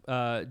app.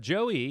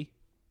 Joey,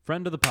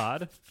 friend of the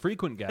pod,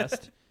 frequent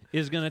guest,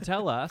 is going to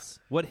tell us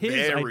what his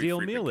Very ideal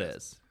frequent meal guest.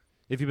 is.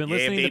 If you've been Yeah,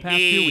 listening the past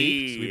few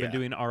weeks, we've baby. been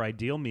doing our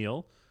ideal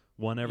meal,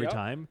 one every Yep.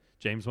 time.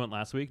 James went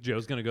last week.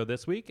 Joe's going to go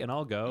this week, and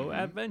I'll go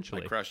I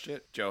eventually. crushed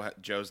it.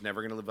 Joe's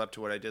never going to live up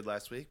to what I did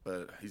last week,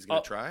 but he's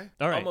going to try.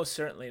 All right. Almost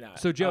certainly not.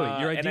 So, Joey,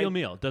 your and ideal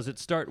meal, does it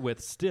start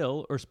with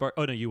still or spark?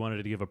 Oh, no, you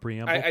wanted to give a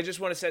preamble? I just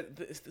want to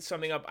set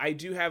something up.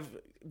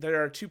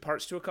 There are two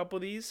parts to a couple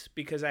of these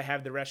because I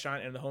have the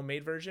restaurant and the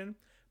homemade version.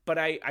 But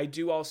I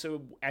do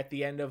also, at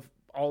the end of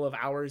all of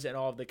ours and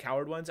all of the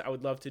Coward ones, I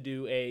would love to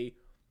do a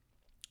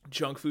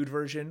junk food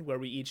version where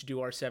we each do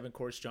our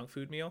 7-course junk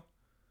food meal.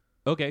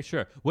 Okay,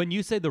 sure. When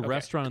you say the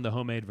restaurant and the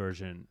homemade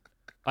version,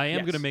 I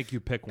am going to make you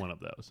pick one of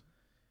those.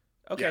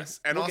 Okay. Yes,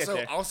 and we'll get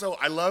there. also,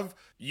 I love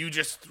you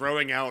just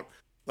throwing out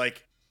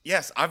like,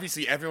 yes,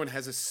 obviously everyone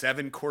has a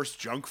 7-course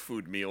junk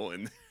food meal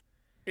in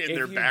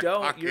their if you back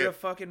don't, pocket. you're a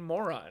fucking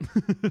moron.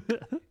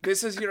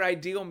 This is your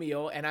ideal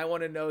meal, and I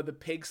want to know the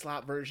pig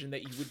slop version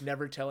that you would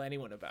never tell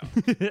anyone about.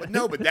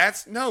 But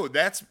that's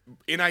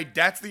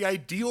the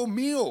ideal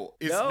meal.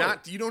 It's No.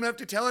 not. You don't have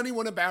to tell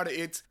anyone about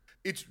it.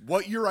 It's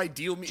what your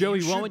ideal meal. Joey,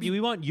 you should be- we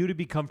want you to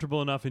be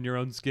comfortable enough in your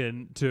own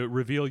skin to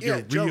reveal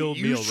your Joe, real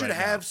you meal should right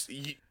have.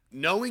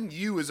 Knowing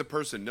you as a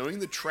person, knowing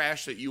the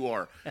trash that you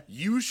are,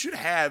 you should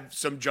have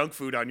some junk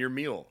food on your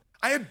meal.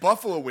 I had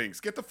buffalo wings.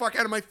 Get the fuck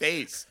out of my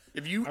face.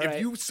 If you All right.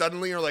 you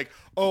suddenly are like,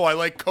 oh, I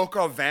like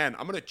Coco Van,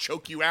 I'm gonna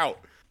choke you out.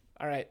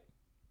 All right.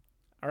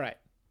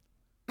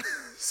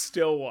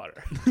 Still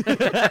water.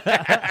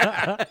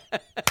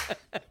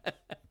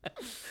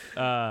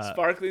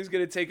 Sparkling's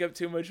going to take up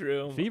too much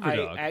room. Fever I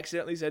dog.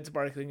 accidentally said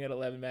sparkling at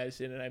 11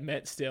 Madison, and I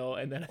meant still,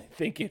 and then I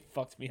think it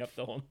fucked me up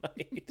the whole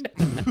night.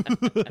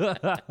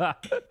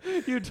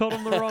 You told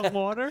him the wrong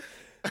water?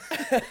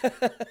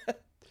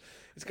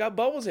 It's got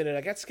bubbles in it.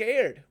 I got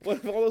scared. What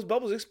if all those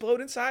bubbles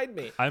explode inside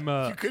me?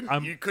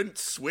 You couldn't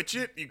switch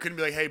it. You couldn't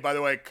be like, hey, by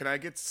the way, can I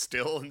get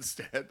still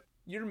instead?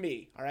 You're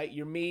me, all right?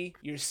 You're me.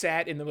 You're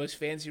sat in the most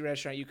fancy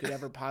restaurant you could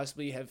ever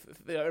possibly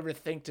ever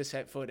think to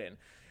set foot in.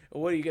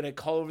 What, are you going to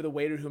call over the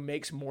waiter who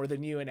makes more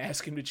than you and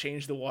ask him to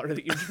change the water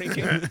that you're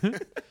drinking?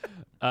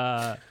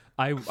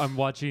 I'm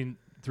watching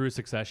through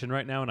Succession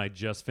right now, and I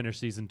just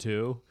finished season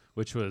 2,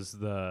 which was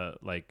the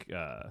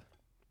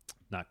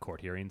not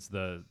court hearings,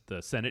 the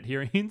Senate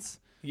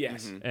hearings.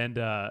 Yes. And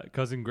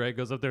cousin Greg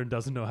goes up there and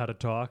doesn't know how to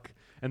talk,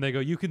 and they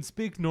go, "You can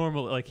speak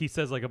normal." Like he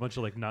says, like a bunch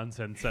of like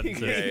nonsense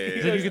sentences.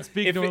 He said, "You can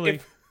speak normally."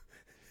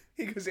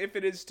 He goes, "If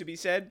it is to be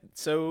said,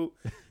 so."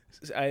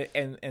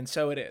 And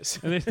so it is.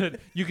 And they said,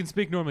 "You can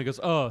speak normally." He goes,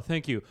 "Oh,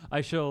 thank you.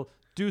 I shall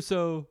do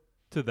so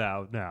to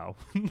thou now."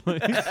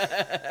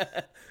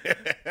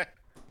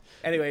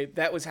 Anyway,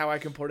 that was how I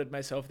comported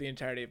myself the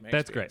entirety of my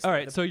That's experience. great. All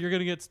right, so you're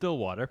gonna get still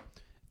water,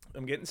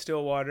 I'm getting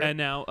still water. and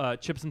now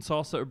chips and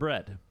salsa or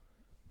bread.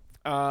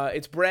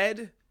 It's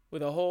bread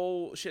with a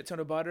whole shit ton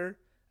of butter.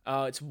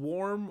 It's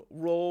warm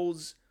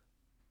rolls.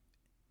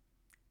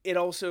 It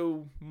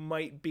also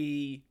might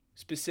be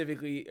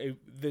specifically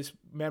this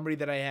memory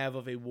that I have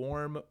of a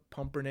warm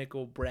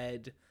pumpernickel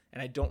bread,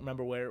 and I don't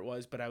remember where it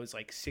was, but I was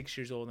like 6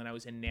 years old and I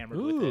was enamored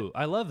with it. Ooh,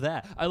 I love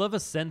that. I love a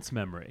sense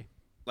memory.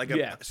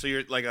 So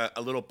you're like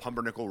a little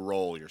pumpernickel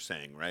roll. You're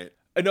saying, right?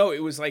 No,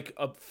 it was like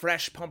a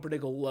fresh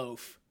pumpernickel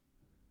loaf,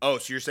 Oh,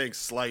 so you're saying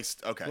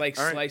sliced? Okay, like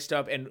All right. sliced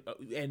up and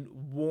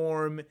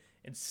warm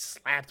and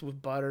slapped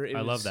with butter.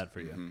 I love that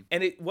for you.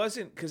 And it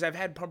wasn't because I've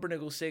had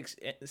pumpernickel since,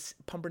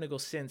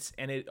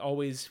 and it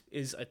always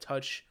is a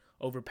touch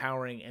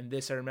overpowering. And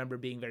this I remember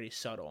being very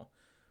subtle,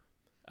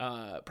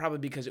 probably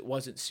because it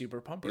wasn't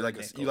super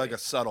pumpernickel. You like a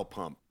subtle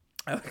pump.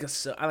 I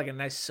like a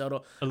nice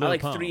subtle. I little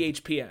like pump. 3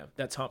 HPM.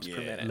 That's humps per A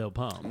minute. little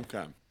palm.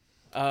 Okay.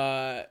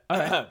 All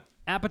right.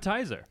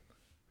 Appetizer.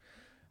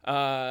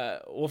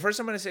 Well, first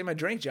I'm gonna say my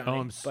drink,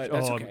 Johnny. But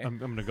that's okay. I'm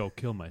gonna go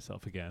kill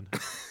myself again.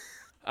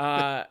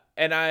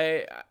 And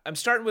I'm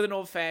starting with an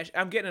old fashioned.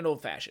 I'm getting an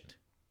old fashioned.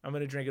 I'm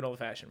gonna drink an old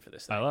fashioned for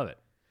this thing. I love it.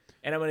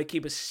 And I'm going to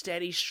keep a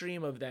steady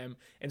stream of them.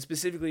 And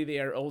specifically, they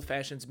are old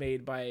fashions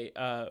made by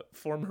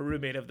former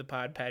roommate of the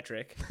pod,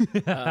 Patrick,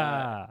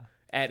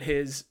 at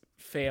his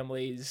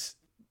family's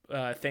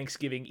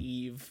Thanksgiving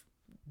Eve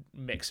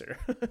mixer.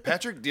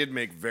 Patrick did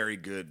make very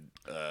good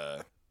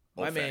My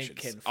old man fashions.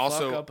 can fuck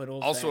Also, up an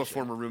old also a fashioned.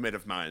 former roommate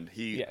of mine.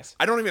 Yes.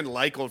 I don't even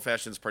like old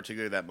fashions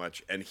particularly that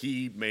much, and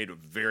he made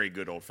very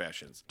good old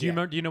fashions. Do you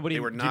remember? Do you know what They he?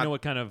 were Do you not- know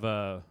what kind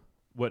of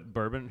what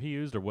bourbon he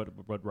used, or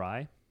what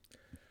rye?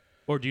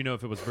 Or do you know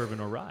if it was bourbon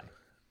or rye?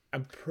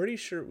 I'm pretty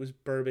sure it was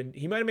bourbon.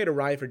 He might have made a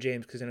rye for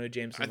James because I know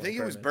James. I think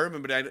it was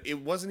bourbon, but it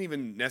wasn't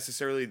even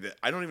necessarily the.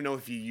 I don't even know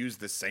if he used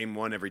the same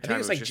one every I time. think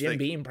it's like just Jim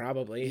Beam,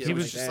 probably. He something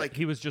was like just that. like-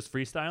 He was just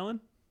freestyling.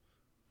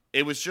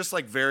 It was just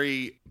like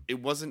very.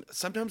 It wasn't.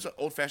 Sometimes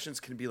old fashions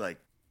can be like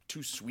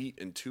too sweet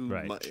and too.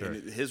 Right, sure.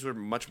 And his were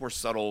much more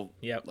subtle.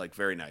 Yep. Like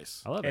very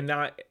nice. I love and it.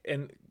 not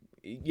and.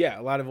 Yeah,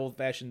 a lot of old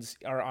fashions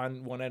are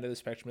on one end of the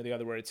spectrum or the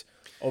other, where it's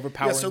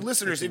overpowering. Yeah, so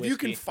listeners, with if you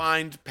can whiskey.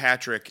 find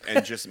Patrick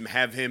and just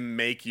have him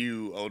make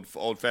you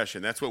old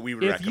fashioned, that's what we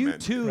would If recommend. you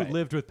too Right.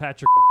 lived with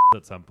Patrick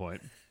at some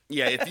point,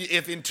 Yeah,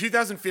 if in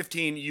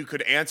 2015 you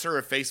could answer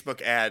a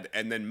Facebook ad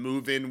and then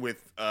move in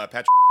with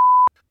Patrick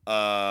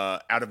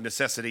out of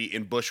necessity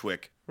in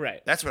Bushwick,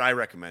 right? that's what I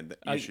recommend that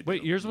you should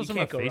wait, do. yours wasn't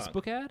a can't go wrong.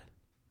 Facebook ad.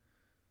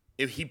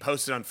 if he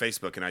posted on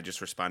Facebook and I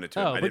just responded to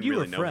him. Oh, I but didn't you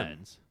really were know him.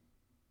 friends.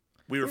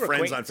 We were We were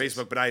friends on acquaintances.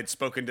 Facebook, but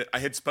I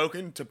had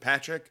spoken to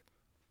Patrick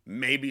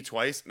maybe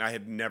twice, and I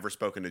had never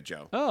spoken to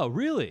Joe. Oh,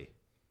 really?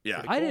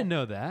 Yeah, I didn't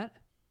know that.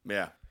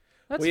 yeah,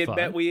 That's we had fun.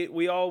 met.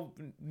 We all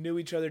knew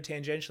each other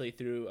tangentially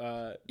through.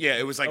 yeah.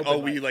 It was like,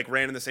 Open we mic. like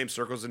ran in the same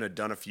circles and had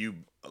done a few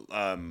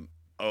Open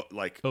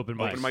mics. open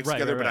mics Right,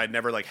 together, right, but right. I'd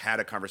never like had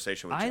a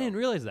conversation with Joe. I didn't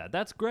realize that.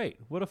 That's great.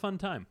 What a fun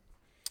time.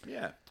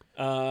 Yeah.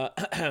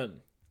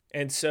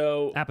 And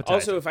so, Appetizer.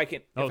 also, if I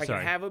can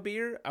sorry. have a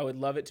beer, I would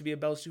love it to be a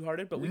Bell's Two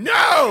Hearted. But we can No!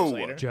 talk about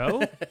later.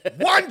 Joe,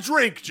 One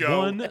drink, Joe.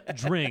 one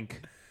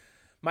drink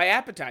My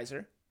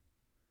appetizer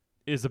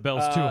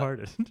Isabel's Two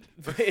Hearted.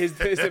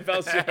 is a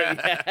Bell's Two Hearted.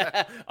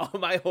 Yeah. All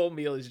my whole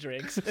meal is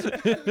drinks,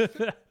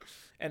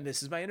 and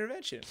this is my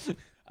intervention.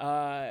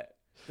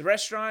 The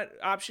restaurant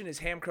option is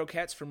ham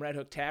croquettes from Red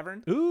Hook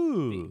Tavern.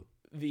 Ooh,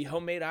 The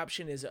homemade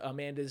option is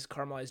Amanda's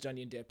caramelized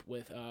onion dip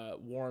with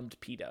warmed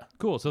pita.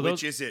 cool. So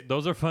Which those is it?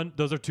 Those are fun.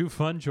 Those are two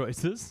fun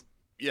choices.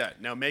 Yeah.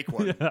 Now make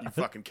one, you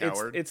fucking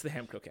coward. It's the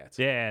ham croquettes.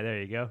 Yeah,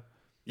 there you go.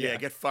 yeah,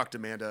 get fucked,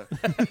 Amanda.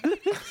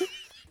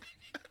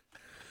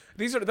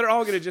 They're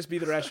all gonna just be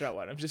the restaurant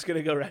one. I'm just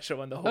gonna go restaurant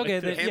one the whole Okay, way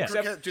through. then- Ham Yeah.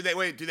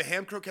 croquettes, do the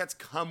ham croquettes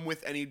come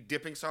with any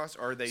dipping sauce,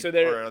 or are they, So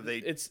or are they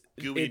it's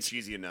gooey and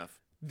cheesy enough?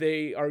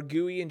 They are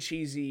gooey and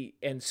cheesy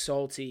and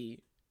salty,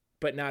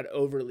 but not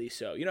overly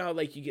so. You know how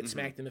like you get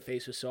smacked in the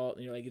face with salt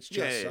and you're like, it's just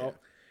Yeah, yeah, salt.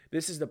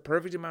 This is the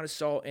perfect amount of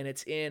salt, and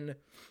it's in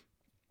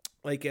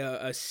like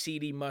a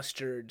seedy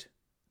mustard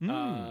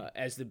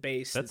as the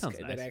base That sounds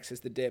nice. that acts as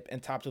the dip,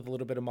 and topped with a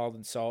little bit of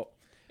Malden salt.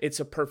 It's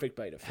a perfect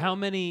bite of food. How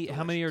many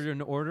are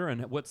in order,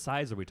 and what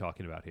size are we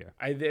talking about here?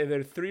 There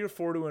are 3 or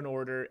 4 to an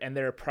order, and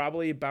they're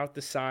probably about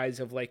the size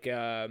of like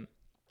a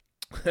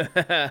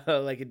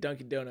like a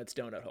Dunkin' Donuts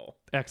donut hole.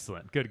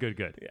 Excellent.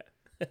 Good.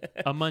 Yeah.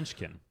 A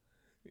munchkin.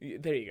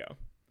 There you go.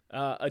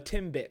 A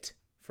Timbit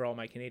for all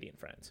my Canadian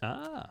friends.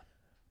 Ah.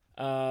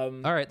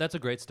 Um, All right, that's a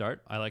great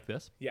start. I like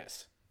this.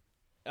 yes,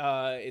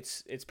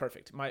 it's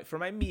perfect. For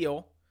my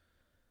meal,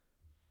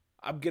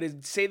 I'm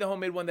gonna say the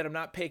homemade one that I'm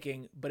not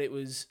picking, but it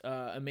was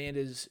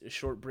Amanda's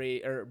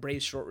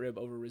braised short rib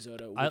over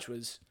risotto, which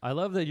was I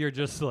love that you're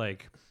just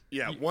like.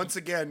 Yeah. Once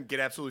again,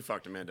 get absolutely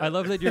fucked, Amanda. I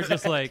love that you're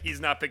just like.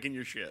 He's not picking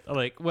your shit.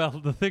 Like, well,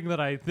 the thing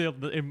that I feel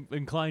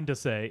inclined to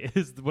say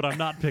is what I'm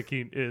not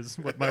picking is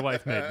what my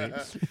wife made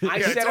me. I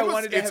Yeah, said I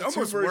wanted to have 2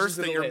 almost worse versions of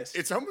that the you're. list.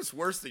 It's almost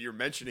worse that you're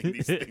mentioning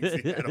these things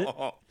at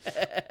all.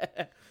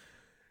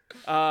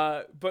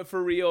 But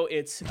for real,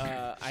 it's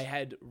I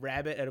had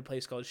rabbit at a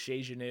place called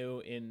Chez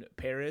Genou in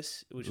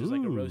Paris, which was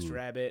like a roast Ooh.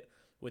 rabbit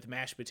with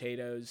mashed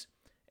potatoes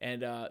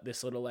and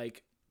this little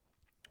like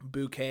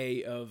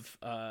bouquet of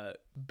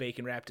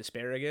bacon wrapped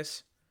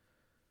asparagus.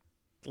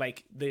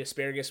 Like the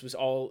asparagus was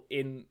all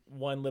in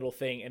one little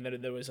thing, and then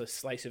there was a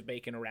slice of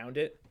bacon around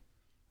it.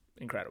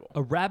 Incredible.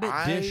 A rabbit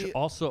dish I-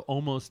 also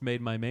almost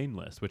made my main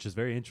list, which is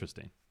very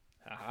interesting.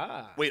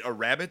 Aha. Wait, a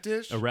rabbit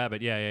dish? A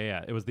rabbit,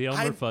 yeah. It was the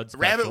Elmer Fudd special.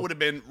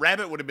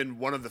 Rabbit would have been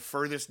one of the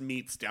furthest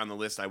meats down the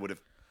list I would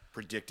have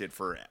predicted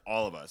for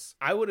all of us.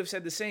 I would have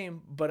said the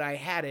same, but I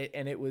had it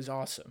and it was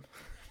awesome.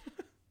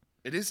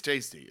 It is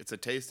tasty. It's a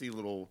tasty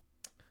little.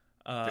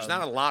 Um, There's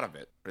not a lot of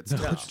it, but it's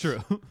That's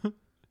true.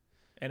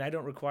 And I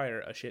don't require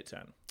a shit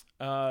ton.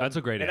 That's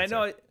a great and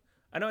answer.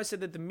 I know I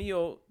said that the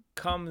meal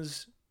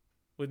comes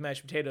with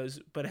mashed potatoes,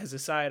 but as a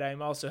side,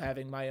 I'm also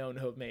having my own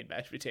homemade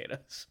mashed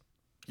potatoes.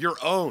 Your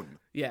own.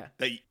 Yeah,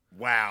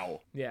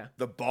 Wow. yeah.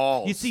 The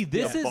balls. You see,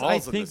 this The is, I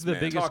balls of think, this the man.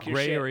 biggest Talk your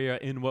gray shit. area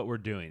in what we're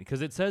doing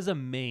because it says a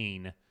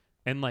main,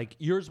 and like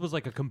yours was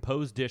like a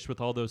composed dish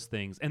with all those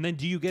things, and then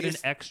do you get This-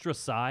 an extra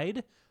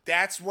side?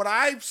 That's what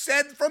I've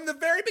said from the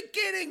very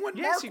beginning when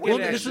Yes, Mark you went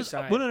get in. an this extra is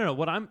side. well, no.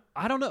 What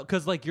I don't know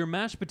because like your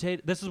mashed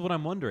potato. This is what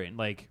I'm wondering.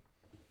 Like,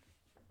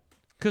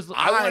 because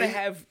I want I- to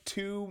have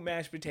 2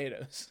 mashed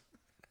potatoes.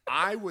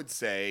 I would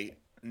say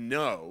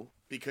no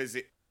because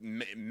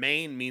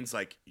main means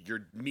like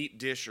your meat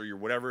dish or your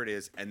whatever it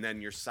is, and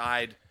then your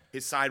side.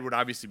 His side would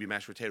obviously be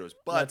mashed potatoes,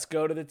 but Let's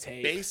go to the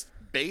tape.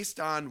 based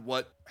on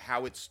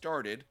how it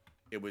started,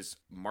 it was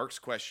Mark's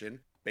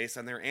question. Based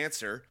on their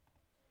answer,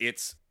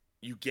 it's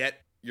you get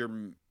your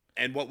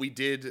and what we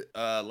did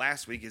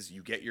last week is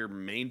you get your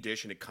main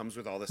dish and it comes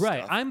with all this right,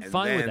 stuff. I'm and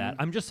fine with then- that.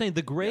 I'm just saying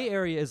the gray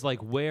area is like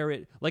where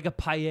it like a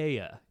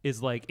paella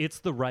is like it's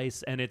the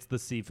rice and it's the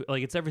seafood.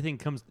 Like it's everything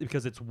comes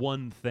because it's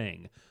one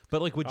thing.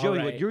 But like with Joey,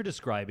 what right. you're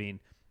describing.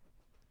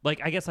 Like,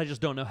 I guess I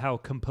just don't know how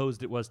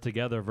composed it was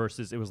together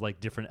versus it was like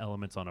different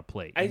elements on a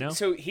plate, you know?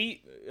 So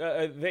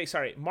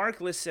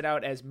Mark lists it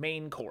out as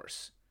main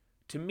course.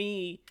 To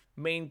me,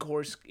 main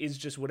course is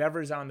just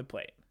whatever's on the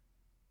plate.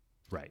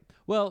 Right.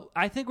 Well,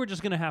 I think we're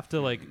just going to have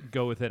to like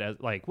go with it as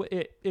like,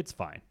 it's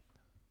fine.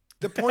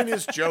 The point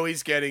is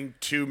Joey's getting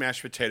 2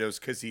 mashed potatoes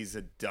because he's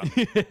a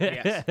dummy.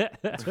 Yes,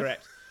 that's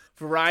correct.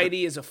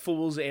 Variety is a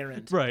fool's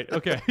errand. Right.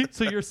 Okay.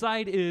 So your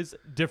side is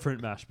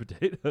different mashed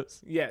potatoes.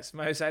 Yes,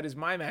 my side is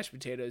my mashed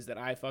potatoes that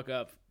I fuck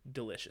up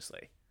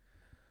deliciously.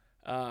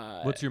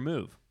 What's your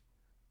move?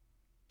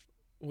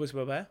 What's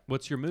my bad?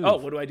 What's your move? Oh,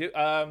 what do I do?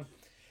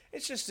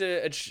 It's just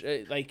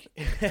like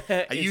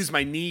I use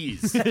my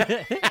knees.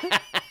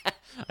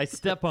 I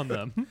step on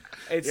them.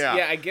 It's Yeah.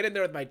 I get in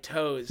there with my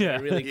toes. Yeah. I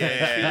really kind of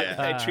Yeah.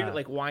 I treat it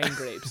like wine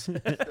grapes.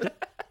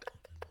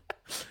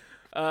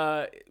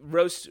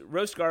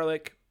 Roast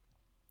garlic,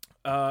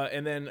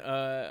 and then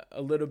a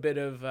little bit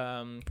of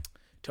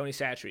Tony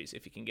Chachere's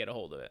if you can get a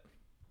hold of it.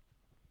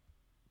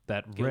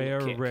 That Give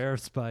it a kick. rare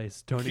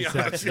spice, Tony Yeah,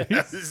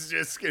 Chachere's. I was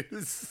just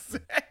gonna say.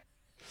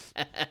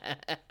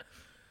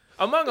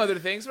 Among other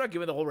things, I'm not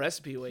giving the whole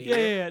recipe away.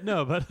 Yeah,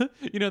 no, but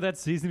that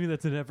seasoning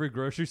that's in every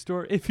grocery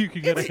store. If you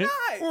can get it,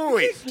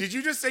 Wait, did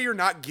you just say you're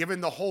not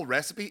giving the whole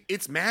recipe?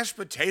 It's mashed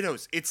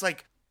potatoes. It's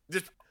like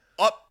just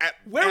up at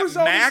Where at was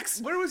all max.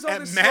 this- where was all at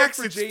this max?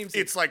 smoke for James?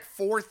 It's like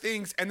 4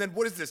 things, and then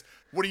what is this?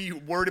 What are you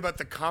worried about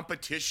the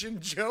competition,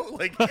 Joe?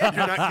 Like you're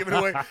not giving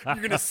away. You're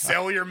gonna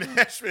sell your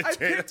mashed potatoes.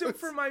 I picked them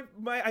for my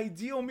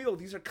ideal meal.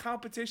 These are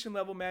competition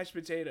level mashed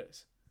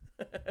potatoes.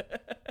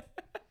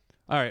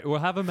 all right, we'll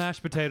have a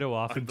mashed potato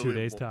off in 2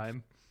 days' Unbelievable.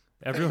 time.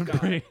 Everyone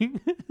bring.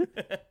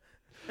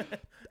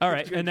 All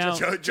right, and now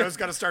Joe's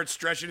got to start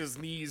stretching his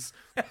knees.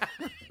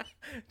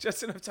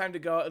 Just enough time to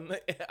go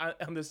out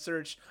on the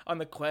search, on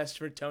the quest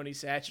for Tony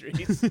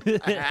Chachere's.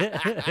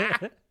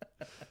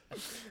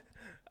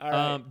 All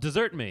right.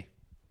 dessert me.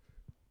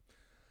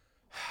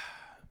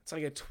 It's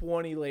like a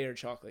 20-layer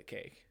chocolate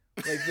cake.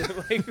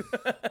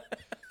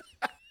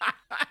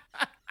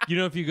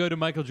 If you go to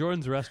Michael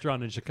Jordan's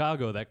restaurant in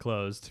Chicago that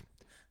closed,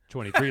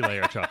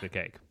 23-layer chocolate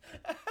cake.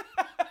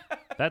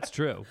 That's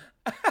true.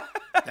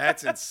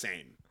 That's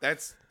insane.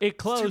 It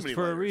closed many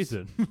for a layers.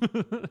 reason.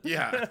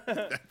 Yeah.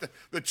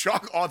 the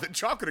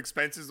chocolate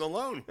expenses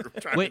alone. We're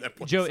trying Wait, that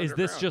place Joe, is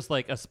this underground. just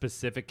like a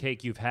specific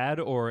cake you've had,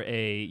 or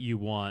you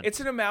want?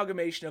 It's an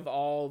amalgamation of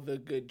all the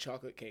good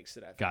chocolate cakes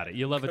that I've Got had. it.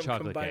 You love a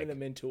chocolate combining cake.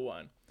 them into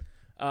one.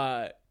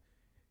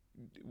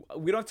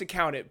 We don't have to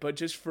count it, but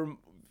just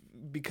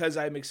because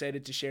I'm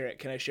excited to share it,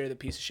 can I share the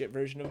piece of shit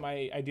version of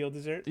my ideal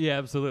dessert? Yeah,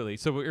 absolutely.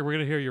 So we're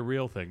gonna hear your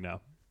real thing now.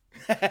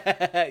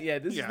 Yeah,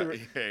 this is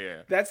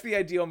Yeah. that's the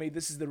ideal me.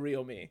 This is the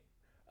real me.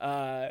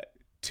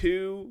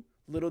 2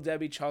 Little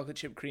Debbie chocolate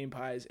chip cream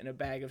pies and a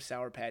bag of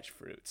Sour Patch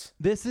fruits.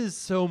 This is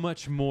so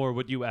much more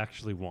what you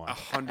actually want.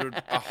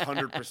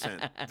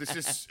 100%. This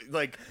is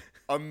like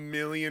a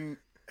million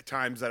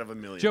times out of a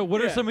million. Joe,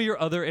 what are Yeah. some of your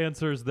other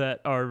answers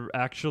that are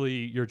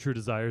actually your true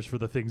desires for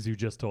the things you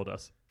just told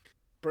us?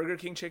 Burger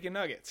King chicken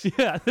nuggets.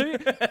 Yeah,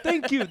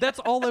 thank you. That's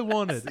all I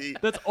wanted. See,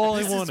 That's all I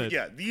this is- wanted.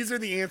 yeah, these are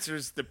the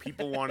answers that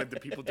people wanted,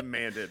 that people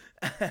demanded.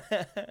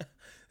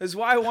 That's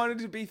why I wanted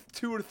to be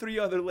 2 or 3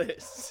 other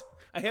lists.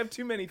 I have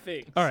too many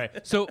things. All right,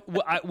 so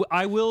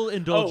I will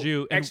indulge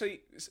you. And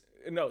Actually,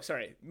 no,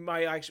 sorry.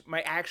 My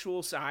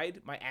actual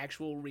side, my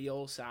actual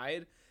real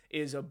side,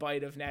 is a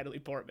bite of Natalie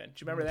Portman.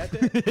 Do you remember that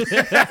bit?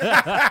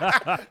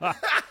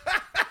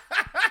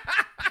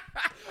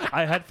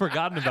 I had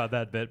forgotten about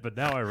that bit, but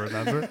now I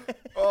remember.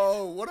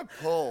 Oh, what a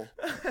pull.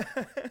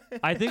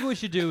 I think what we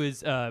should do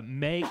is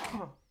make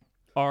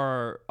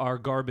our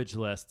garbage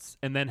lists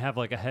and then have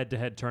like a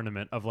head-to-head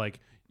tournament of like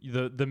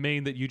the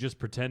main that you just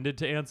pretended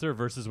to answer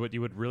versus what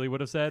you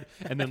would have said,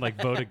 and then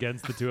like vote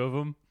against the two of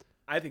them.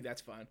 I think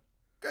that's fun.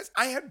 Guys,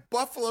 I had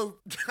buffalo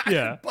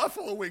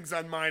wings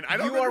on mine. I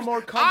don't You are understand.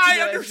 more comfortable I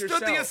as understood the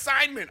yourself.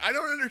 assignment. I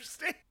don't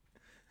understand.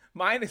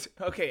 Mine is,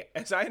 okay,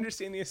 as I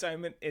understand the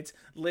assignment, it's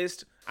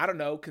list, I don't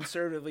know,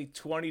 conservatively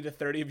 20 to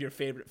 30 of your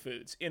favorite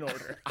foods in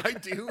order. I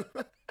do.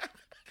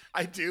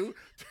 I do.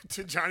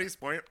 To Johnny's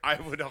point, I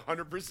would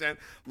 100%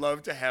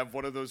 love to have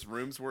one of those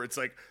rooms where it's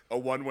like a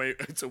one-way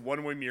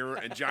mirror,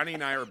 and Johnny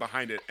and I are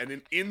behind it, and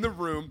then in the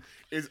room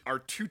are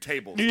 2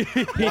 tables.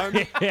 one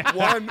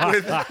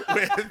with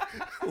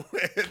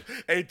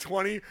a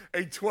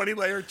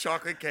 20-layer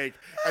chocolate cake,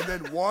 and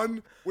then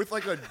one with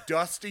like a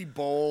dusty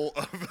bowl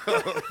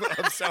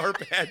of Sour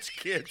Patch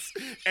Kids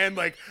and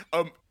like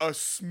a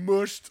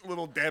smushed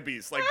Little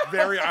Debbie's, like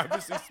very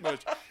obviously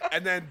smushed.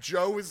 And then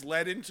Joe is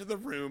led into the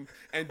room,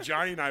 and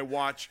Johnny and I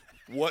watch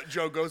what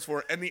Joe goes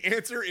for, and the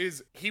answer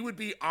is he would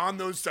be on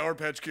those Sour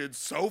Patch Kids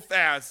so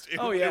fast. It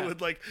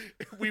would like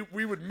we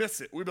would miss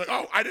it. We'd be like,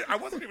 oh, I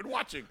wasn't even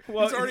watching. He's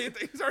already at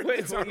the Sour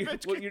Patch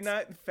Kids. What you're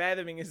not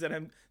fathoming is that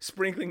I'm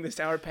sprinkling the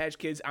Sour Patch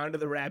Kids onto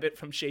the rabbit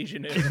from Chez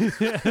Genu.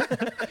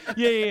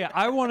 Yeah.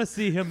 I want to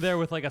see him there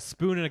with like a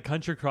spoon and a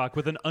country crock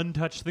with an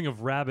untouched thing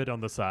of rabbit on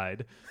the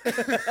side.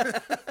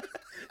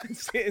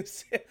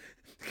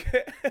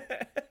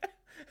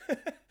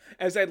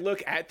 As I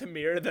look at the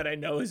mirror that I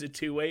know is a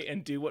 2-way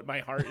and do what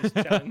my heart is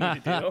telling me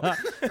to do.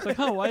 It's like,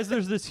 why is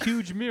there this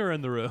huge mirror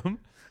in the room?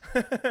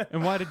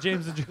 And why did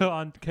James and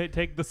Joe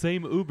take the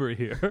same Uber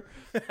here?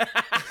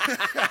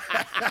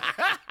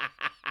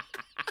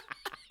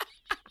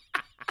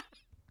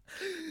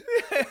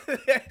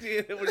 The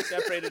idea that we're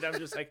separated, I'm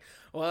just like,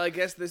 well, I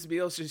guess this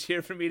meal's just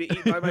here for me to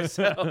eat by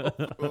myself.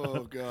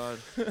 Oh God.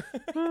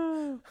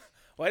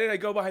 Why did I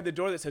go behind the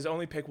door that says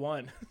only pick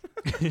one?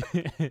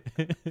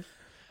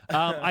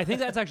 I think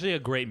that's actually a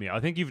great meal. I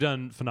think you've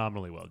done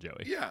phenomenally well,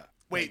 Joey. Yeah.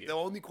 Wait, the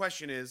only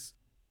question is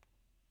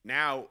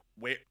now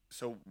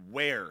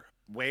where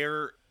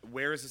Where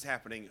is this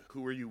happening?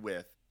 Who are you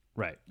with?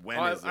 Right. When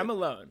Oh, is it? I'm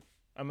alone.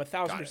 I'm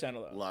 1,000%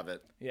 alone. Love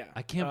it. Yeah.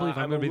 I can't believe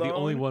I'm going to be the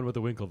only alone. one with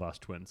the Winklevoss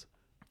twins.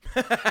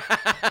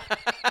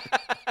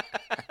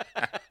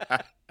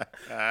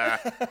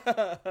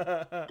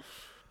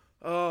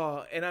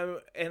 Oh, and I'm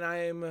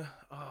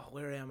oh,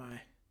 where am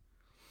I?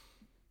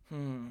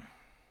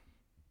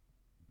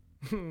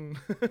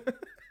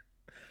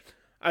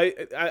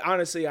 I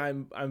honestly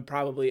I'm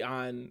probably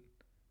on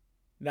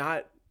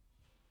I'm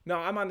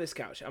on this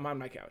couch. I'm on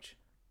my couch.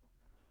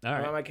 All I'm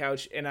on right. my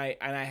couch and I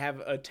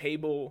have a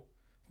table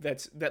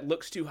that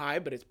looks too high,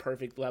 but it's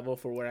perfect level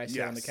for where I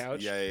sit on the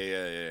couch.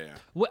 Yeah.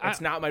 Well,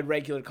 It's not my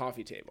regular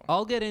coffee table.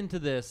 I'll get into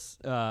this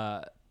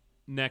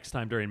next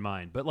time during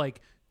mine, but like,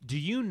 do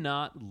you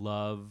not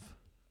love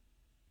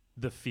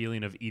the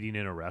feeling of eating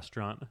in a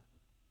restaurant?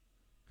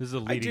 This is a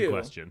leading do.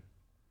 question.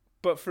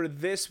 But for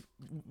this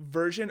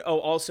version,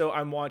 also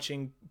I'm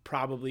watching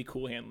probably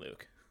Cool Hand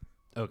Luke.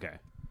 Okay.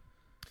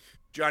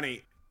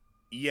 Johnny,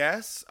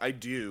 yes, I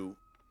do.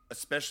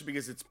 Especially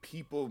because it's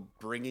people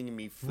bringing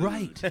me food.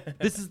 Right.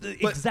 This is the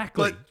But-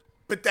 exactly.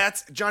 But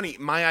that's Johnny.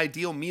 My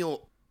ideal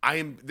meal.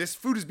 This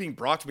food is being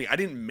brought to me. I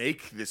didn't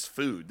make this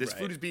food. This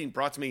food is being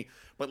brought to me,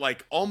 but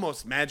like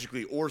almost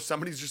magically, or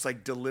somebody's just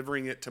like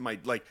delivering it to my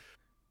like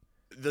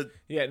the.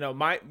 Yeah, no,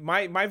 my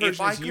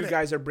version I is you could-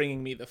 guys are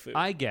bringing me the food.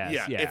 I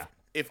guess. Yeah.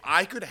 If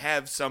I could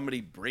have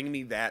somebody bring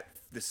me the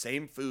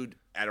same food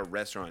at a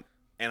restaurant,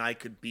 and I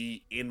could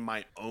be in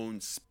my own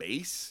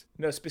space.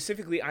 No,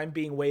 specifically, I'm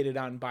being waited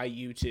on by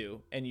you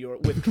two, and you're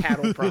with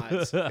cattle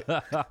prods.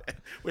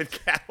 With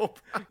cattle.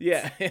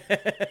 Yeah,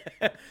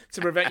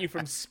 to prevent you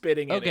from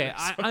spitting. In Okay. it.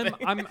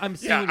 I'm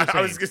seeing Yeah, what you're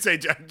I was saying.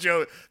 gonna say,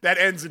 Joe, that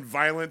ends in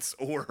violence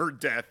or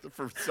death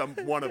for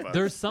one of us.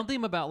 There's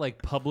something about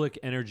like public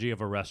energy of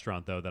a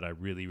restaurant though that I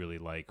really, really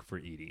like for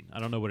eating. I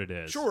don't know what it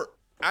is. Sure,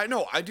 I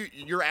know, I do.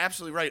 You're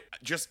absolutely right.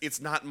 Just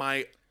it's not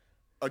my,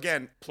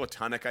 again,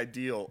 platonic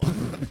ideal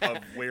of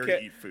where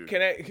to eat food.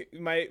 Can I?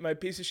 My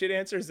piece of shit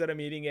answer is that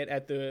I'm eating it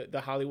at the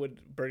Hollywood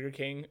Burger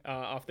King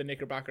off the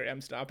Knickerbocker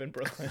M stop in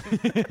Brooklyn.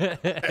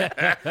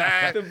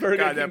 The Burger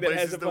God, King that that place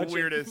has is a the bunch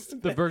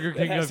weirdest. The Burger that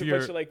King has of a your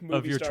bunch of, like,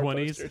 movie star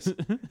 20s. posters.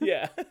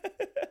 Yeah.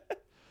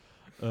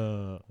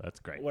 That's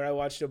great. Where I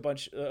watched a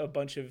bunch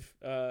of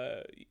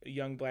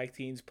young black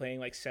teens playing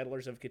like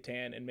Settlers of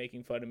Catan and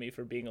making fun of me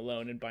for being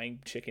alone and buying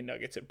chicken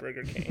nuggets at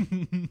Burger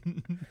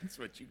King. That's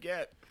what you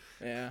get.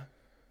 Yeah.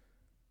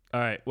 All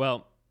right.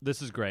 Well,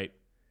 this is great.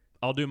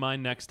 I'll do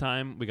mine next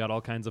time. We got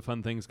all kinds of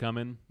fun things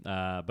coming.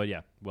 But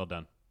yeah, well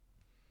done.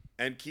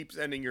 And keep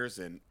sending yours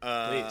in.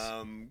 Please.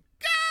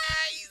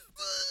 Guys,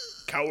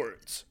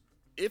 Cowards.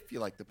 if you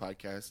like the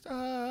podcast,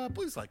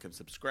 please like and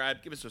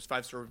subscribe. Give us those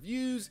 5-star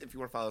reviews. If you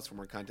want to follow us for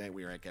more content,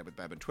 we are at Gab with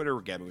Bab on Twitter.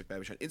 We're Gabbing with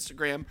Babish on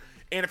Instagram.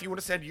 And if you want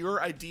to send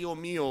your ideal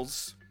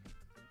meals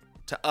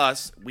to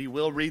us, we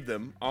will read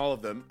them, all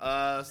of them.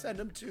 Send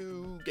them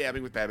to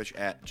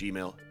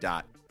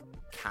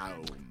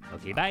gabbingwithbabish@gmail.com.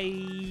 Okay, bye.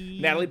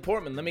 Natalie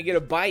Portman, let me get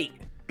a bite.